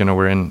fortunate.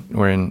 We're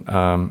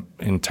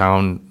in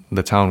town,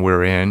 the town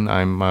we're in.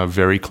 I'm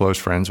very close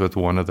friends with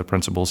one of the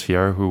principals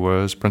here who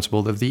was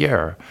Principal of the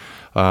Year.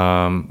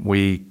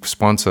 We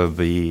sponsor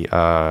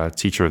the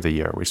Teacher of the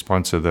Year. We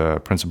sponsor the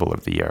Principal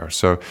of the Year.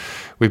 So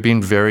we've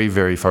been very,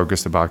 very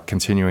focused about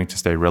continuing to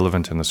stay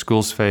relevant in the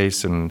school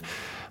space and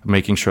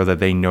making sure that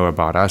they know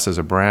about us as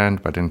a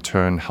brand, but in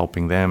turn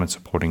helping them and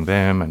supporting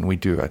them. And we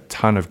do a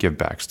ton of give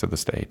backs to the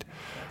state.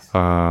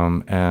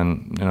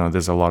 And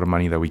there's a lot of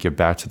money that we give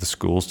back to the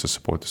schools to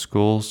support the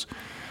schools.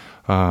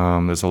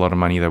 There's a lot of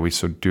money that we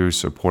do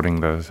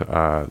supporting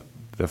the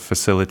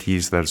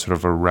facilities that are sort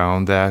of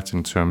around that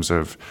in terms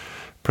of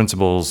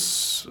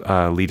principals,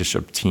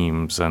 leadership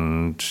teams,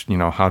 and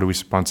how do we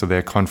sponsor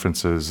their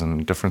conferences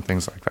and different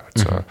things like that.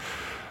 So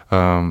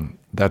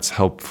that's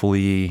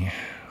hopefully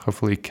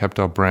kept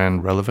our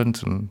brand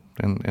relevant and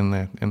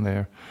in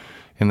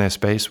their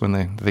space when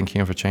they're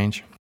thinking of a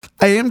change.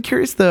 I am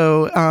curious,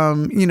 though,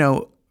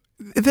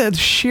 the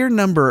sheer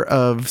number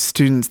of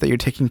students that you're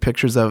taking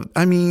pictures of.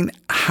 I mean,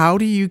 how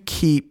do you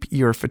keep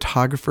your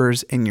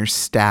photographers and your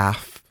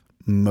staff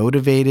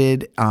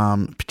motivated,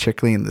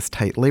 particularly in this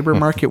tight labor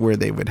market where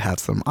they would have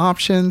some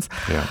options?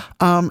 Yeah.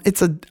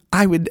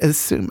 I would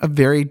assume, a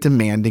very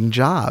demanding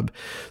job.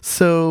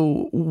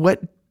 So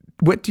what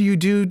do you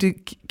do to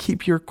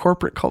keep your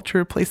corporate culture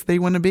a place they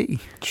want to be?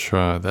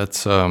 Sure.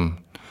 That's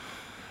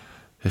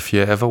if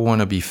you ever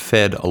want to be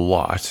fed a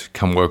lot,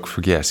 come work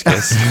for Guess.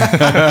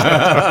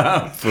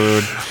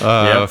 Food.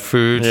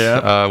 Food.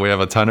 Yeah. We have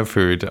a ton of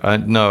food.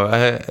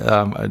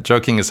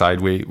 Joking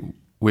aside, we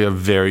are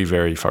very,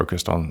 very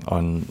focused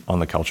on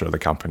the culture of the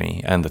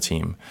company and the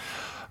team.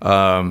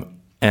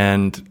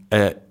 And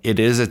it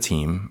is a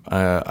team.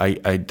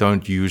 I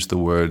don't use the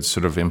words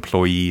sort of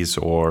employees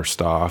or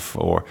staff,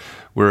 or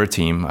we're a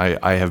team.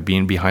 I have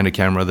been behind a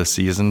camera this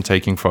season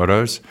taking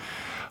photos.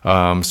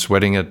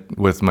 Sweating it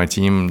with my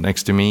team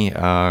next to me,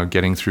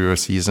 getting through a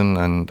season,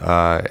 and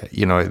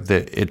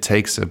it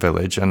takes a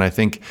village. And I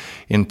think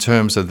in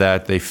terms of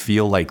that, they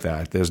feel like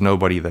that. There's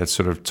nobody that's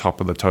sort of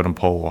top of the totem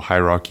pole or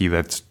hierarchy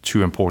that's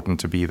too important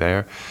to be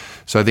there.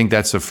 So I think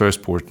that's the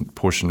first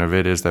portion of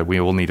it, is that we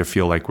all need to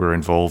feel like we're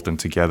involved and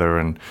together,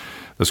 and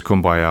this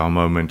kumbaya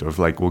moment of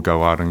like, we'll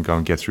go out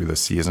and get through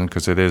this season,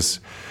 because it is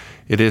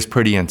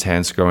pretty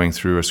intense going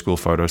through a school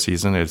photo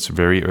season. It's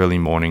very early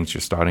mornings.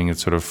 You're starting at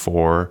sort of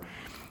 4.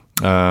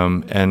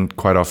 And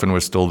quite often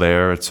we're still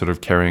there. It's sort of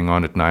carrying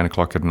on at 9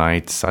 o'clock at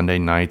night. Sunday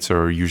nights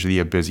are usually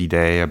a busy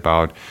day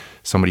about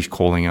somebody's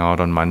calling out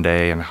on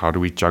Monday, and how do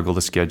we juggle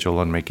the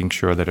schedule and making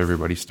sure that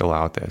everybody's still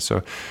out there.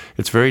 So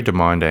it's very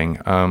demanding.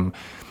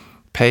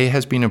 Pay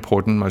has been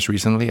important most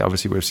recently.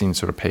 Obviously, we've seen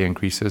sort of pay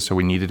increases, so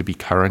we needed to be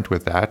current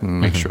with that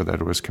and make sure that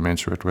it was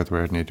commensurate with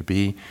where it needed to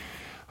be.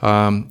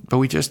 But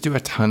we just do a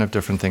ton of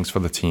different things for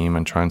the team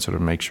and try and sort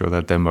of make sure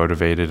that they're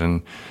motivated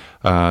and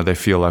they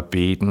feel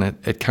upbeat. And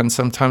it can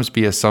sometimes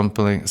be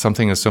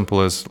something as simple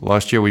as,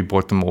 last year we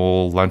bought them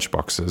all lunch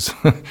boxes.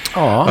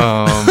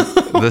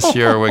 This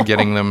year we're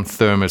getting them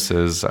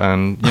thermoses,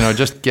 and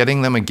just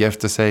getting them a gift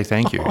to say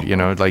thank you.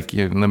 Like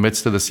in the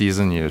midst of the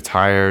season, you're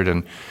tired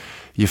and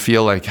you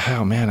feel like,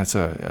 oh man, it's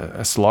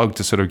a slog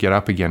to sort of get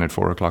up again at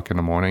 4 o'clock in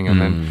the morning.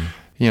 And then,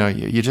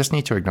 you just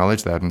need to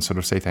acknowledge that and sort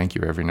of say thank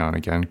you every now and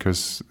again,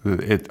 because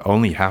it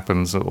only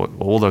happens.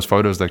 All those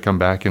photos that come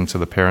back into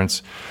the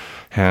parents'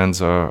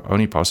 hands are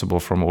only possible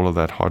from all of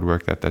that hard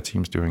work that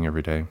team's doing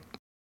every day.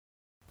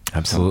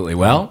 Absolutely.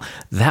 Well,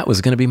 that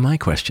was going to be my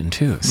question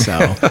too. So,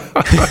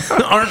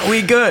 aren't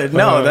we good?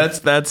 No,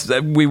 that's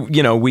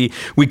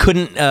we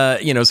couldn't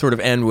sort of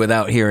end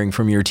without hearing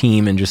from your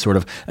team and just sort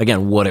of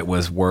again what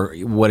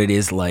it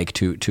is like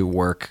to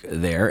work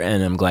there.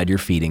 And I'm glad you're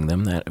feeding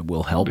them. That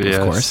will help, of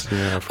course.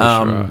 Yeah, for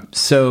sure.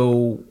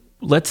 So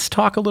let's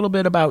talk a little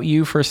bit about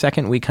you for a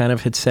second. We kind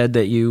of had said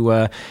that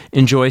you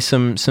enjoy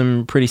some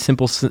pretty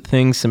simple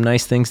things, some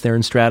nice things there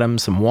in Stratham,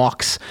 some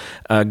walks,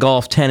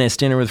 golf, tennis,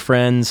 dinner with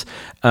friends.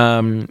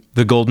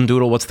 The Golden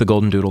Doodle, what's the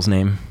Golden Doodle's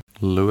name?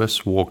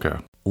 Lewis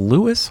Walker.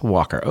 Lewis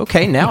Walker.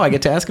 Okay, now I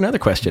get to ask another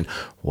question.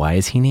 Why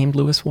is he named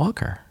Lewis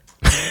Walker?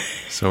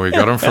 So we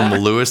got him from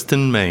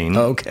Lewiston, Maine.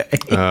 Okay.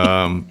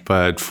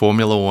 But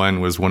Formula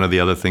One was one of the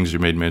other things you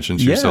made mention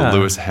to. Yeah. So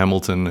Lewis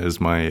Hamilton is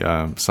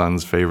my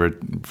son's favorite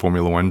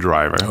Formula One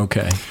driver.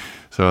 Okay.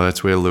 So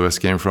that's where Lewis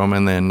came from.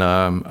 And then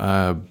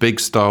big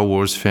Star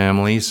Wars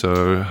family.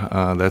 So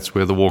that's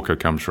where the Walker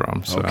comes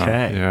from. So,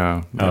 okay.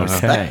 Yeah.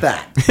 Respect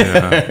that.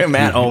 Yeah.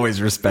 Matt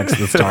always respects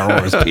the Star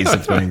Wars piece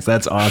of things.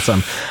 That's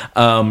awesome.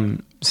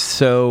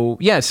 So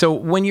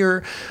when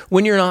you're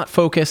not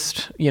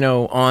focused,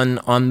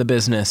 on the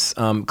business,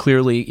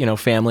 clearly,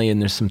 family,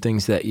 and there's some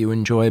things that you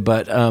enjoy,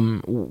 but,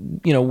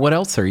 what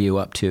else are you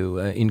up to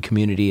in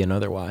community and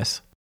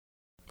otherwise?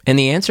 And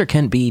the answer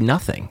can be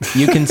nothing.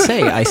 You can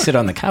say, I sit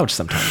on the couch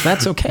sometimes.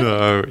 That's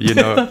okay.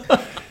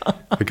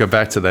 We go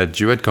back to that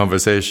Jewett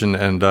conversation,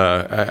 and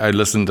I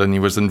listened, and he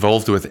was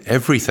involved with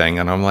everything.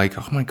 And I'm like,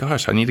 oh my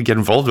gosh, I need to get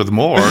involved with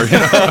more.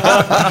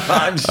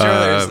 I'm sure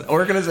there's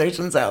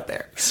organizations out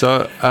there.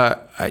 So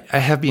I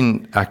have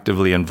been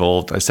actively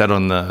involved. I sat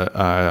on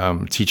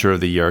the Teacher of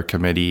the Year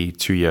committee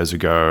 2 years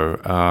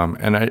ago,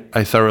 and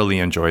I thoroughly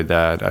enjoyed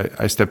that.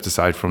 I stepped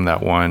aside from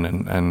that one,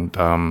 and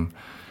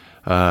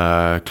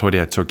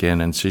Claudia took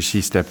in, and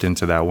she stepped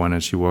into that one,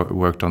 and she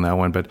worked on that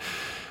one. But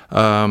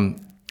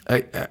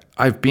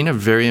I've been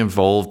very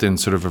involved in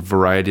sort of a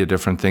variety of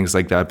different things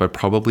like that, but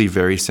probably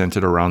very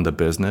centered around the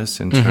business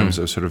in terms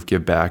of sort of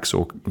give backs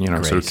or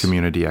sort of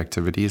community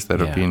activities that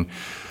have been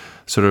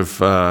sort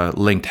of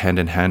linked hand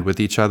in hand with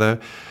each other.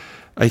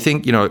 I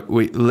think,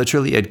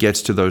 it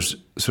gets to those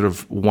sort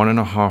of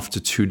 1.5 to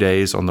 2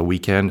 days on the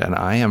weekend, and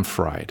I am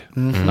fried.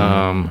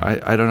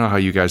 I don't know how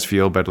you guys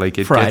feel, but like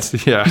it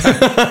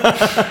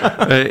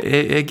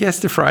gets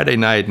to Friday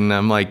night, and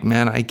I'm like,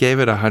 man, I gave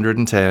it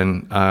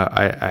 110.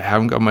 I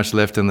haven't got much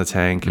left in the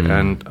tank,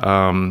 and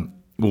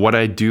what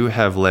I do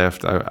have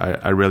left,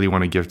 I really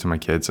want to give to my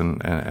kids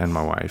and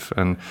my wife.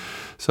 And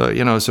so,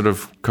 sort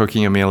of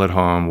cooking a meal at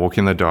home,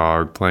 walking the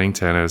dog, playing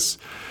tennis,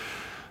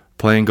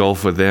 playing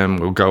golf with them.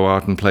 We'll go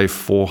out and play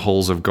 4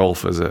 holes of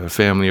golf as a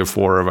family of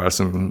 4 of us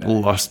and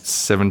lost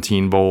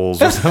 17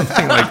 balls or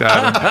something like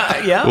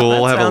that. We'll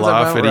all have a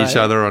laugh at each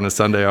other on a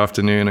Sunday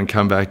afternoon and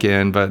come back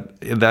in.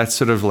 But that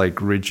sort of like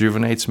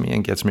rejuvenates me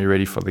and gets me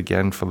ready for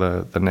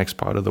the next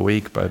part of the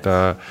week. But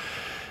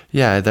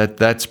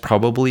that's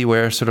probably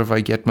where sort of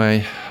I get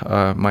my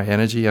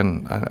energy,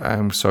 and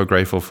I'm so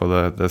grateful for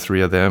the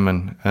 3 of them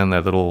and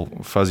that little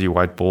fuzzy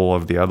white ball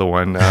of the other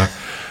one.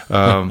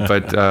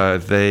 But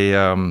they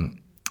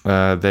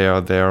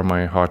are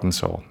my heart and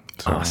soul.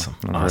 So Awesome.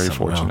 I'm very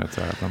fortunate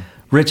to have them.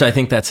 Rich, I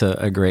think that's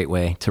a great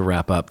way to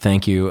wrap up.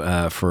 Thank you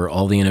for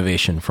all the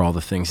innovation, for all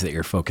the things that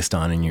you're focused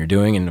on and you're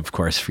doing, and of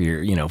course for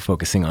your,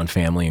 focusing on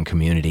family and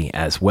community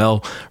as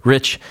well.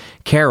 Rich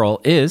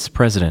Carroll is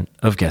president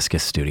of Guess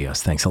Guess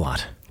Studios. Thanks a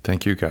lot.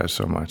 Thank you guys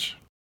so much.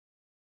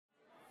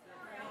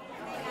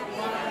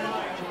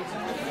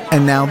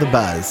 And now the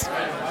buzz.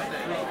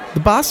 The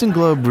Boston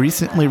Globe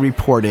recently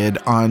reported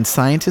on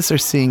scientists are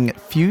seeing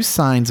few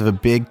signs of a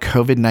big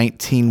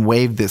COVID-19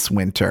 wave this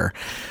winter.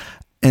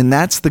 And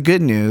that's the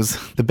good news.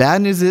 The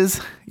bad news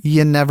is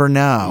you never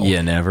know.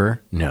 You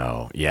never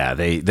know. Yeah,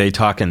 they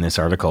talk in this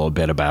article a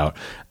bit about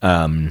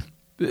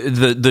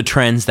the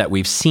trends that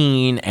we've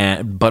seen,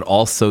 but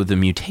also the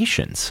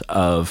mutations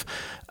of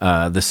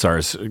the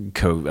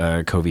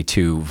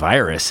SARS-CoV-2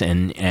 virus,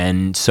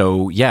 and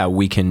so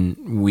we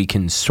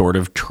can sort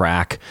of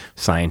track.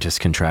 Scientists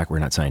can track. We're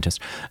not scientists.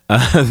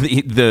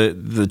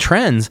 The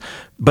trends,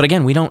 but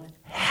again, we don't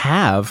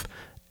have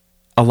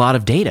a lot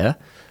of data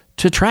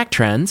to track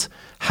trends.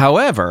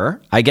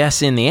 However, I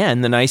guess in the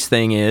end, the nice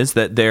thing is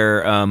that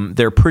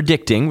they're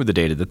predicting with the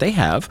data that they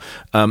have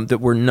that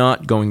we're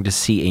not going to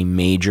see a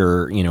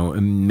major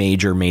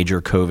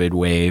COVID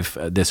wave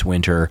this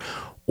winter,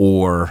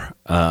 or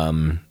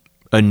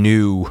a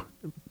new,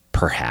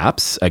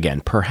 perhaps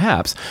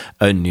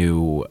a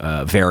new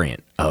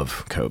variant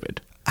of COVID.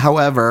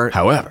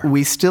 However,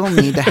 we still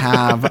need to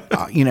have,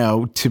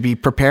 to be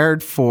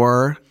prepared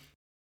for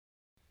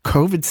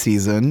COVID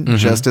season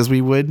just as we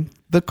would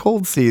the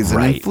cold season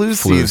Right. and flu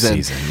Flu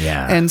season. season,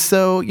 yeah. And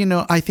so,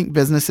 I think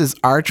businesses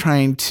are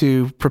trying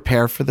to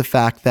prepare for the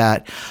fact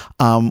that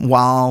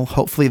while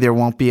hopefully there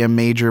won't be a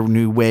major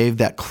new wave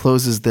that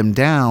closes them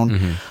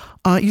down,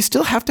 you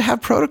still have to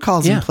have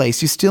protocols in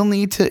place. You still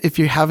need to, if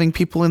you're having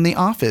people in the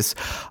office,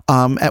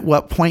 at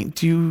what point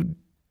do you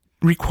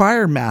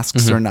require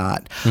masks or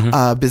not?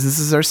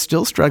 Businesses are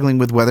still struggling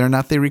with whether or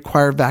not they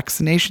require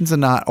vaccinations or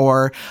not,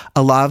 or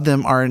a lot of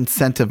them are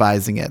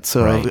incentivizing it.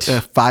 So Right. a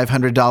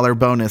 $500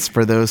 bonus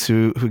for those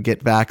who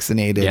get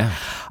vaccinated. Yeah.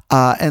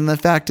 And the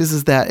fact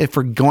is that if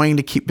we're going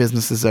to keep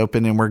businesses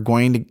open and we're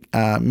going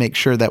to make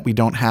sure that we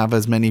don't have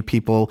as many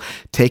people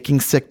taking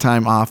sick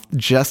time off,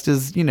 just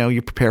as,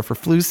 you prepare for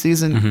flu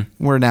season,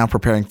 we're now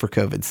preparing for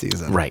COVID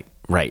season. Right.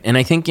 And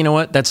I think, you know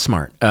what? That's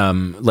smart.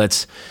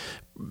 Let's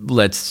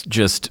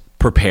just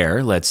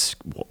prepare. Let's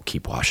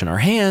keep washing our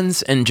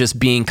hands and just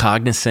being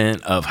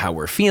cognizant of how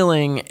we're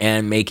feeling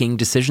and making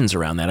decisions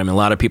around that. I mean, a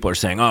lot of people are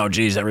saying, oh,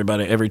 geez,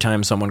 every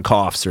time someone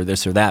coughs or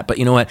this or that. But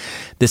you know what?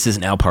 This is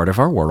now part of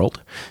our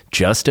world,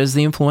 just as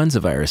the influenza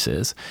virus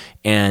is.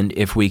 And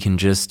if we can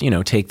just,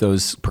 take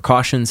those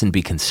precautions and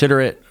be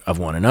considerate of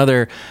one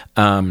another,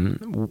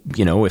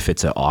 if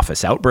it's an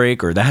office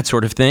outbreak or that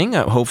sort of thing,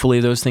 hopefully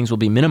those things will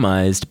be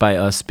minimized by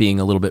us being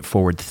a little bit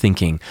forward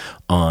thinking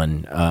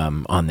on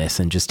this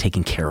and just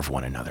taking care of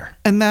one another.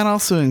 And that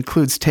also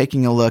includes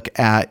taking a look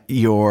at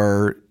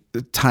your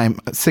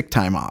sick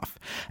time off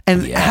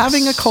and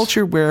having a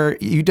culture where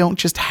you don't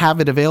just have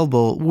it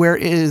available, where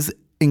it is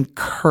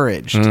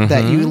encouraged,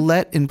 that you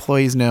let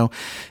employees know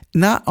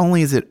not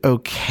only is it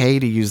okay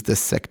to use this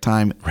sick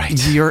time,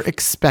 you're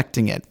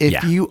expecting it.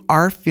 If you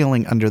are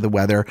feeling under the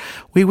weather,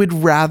 we would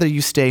rather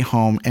you stay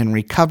home and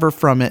recover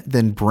from it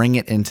than bring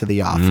it into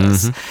the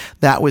office.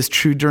 That was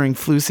true during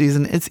flu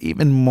season. It's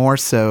even more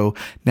so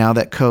now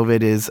that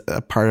COVID is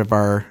a part of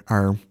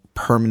our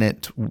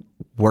permanent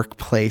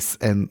workplace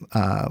and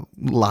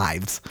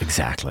lives.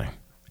 Exactly.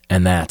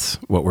 And that's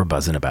what we're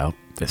buzzing about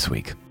this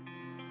week.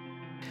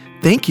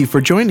 Thank you for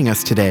joining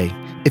us today.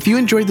 If you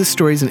enjoyed the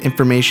stories and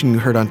information you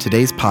heard on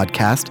today's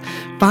podcast,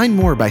 find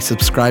more by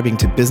subscribing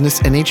to Business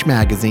NH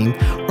Magazine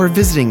or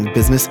visiting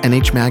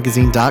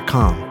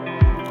businessnhmagazine.com.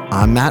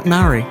 I'm Matt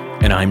Mowry.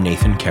 And I'm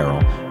Nathan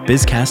Carroll.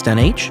 BizCast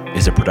NH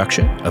is a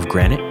production of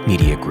Granite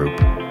Media Group.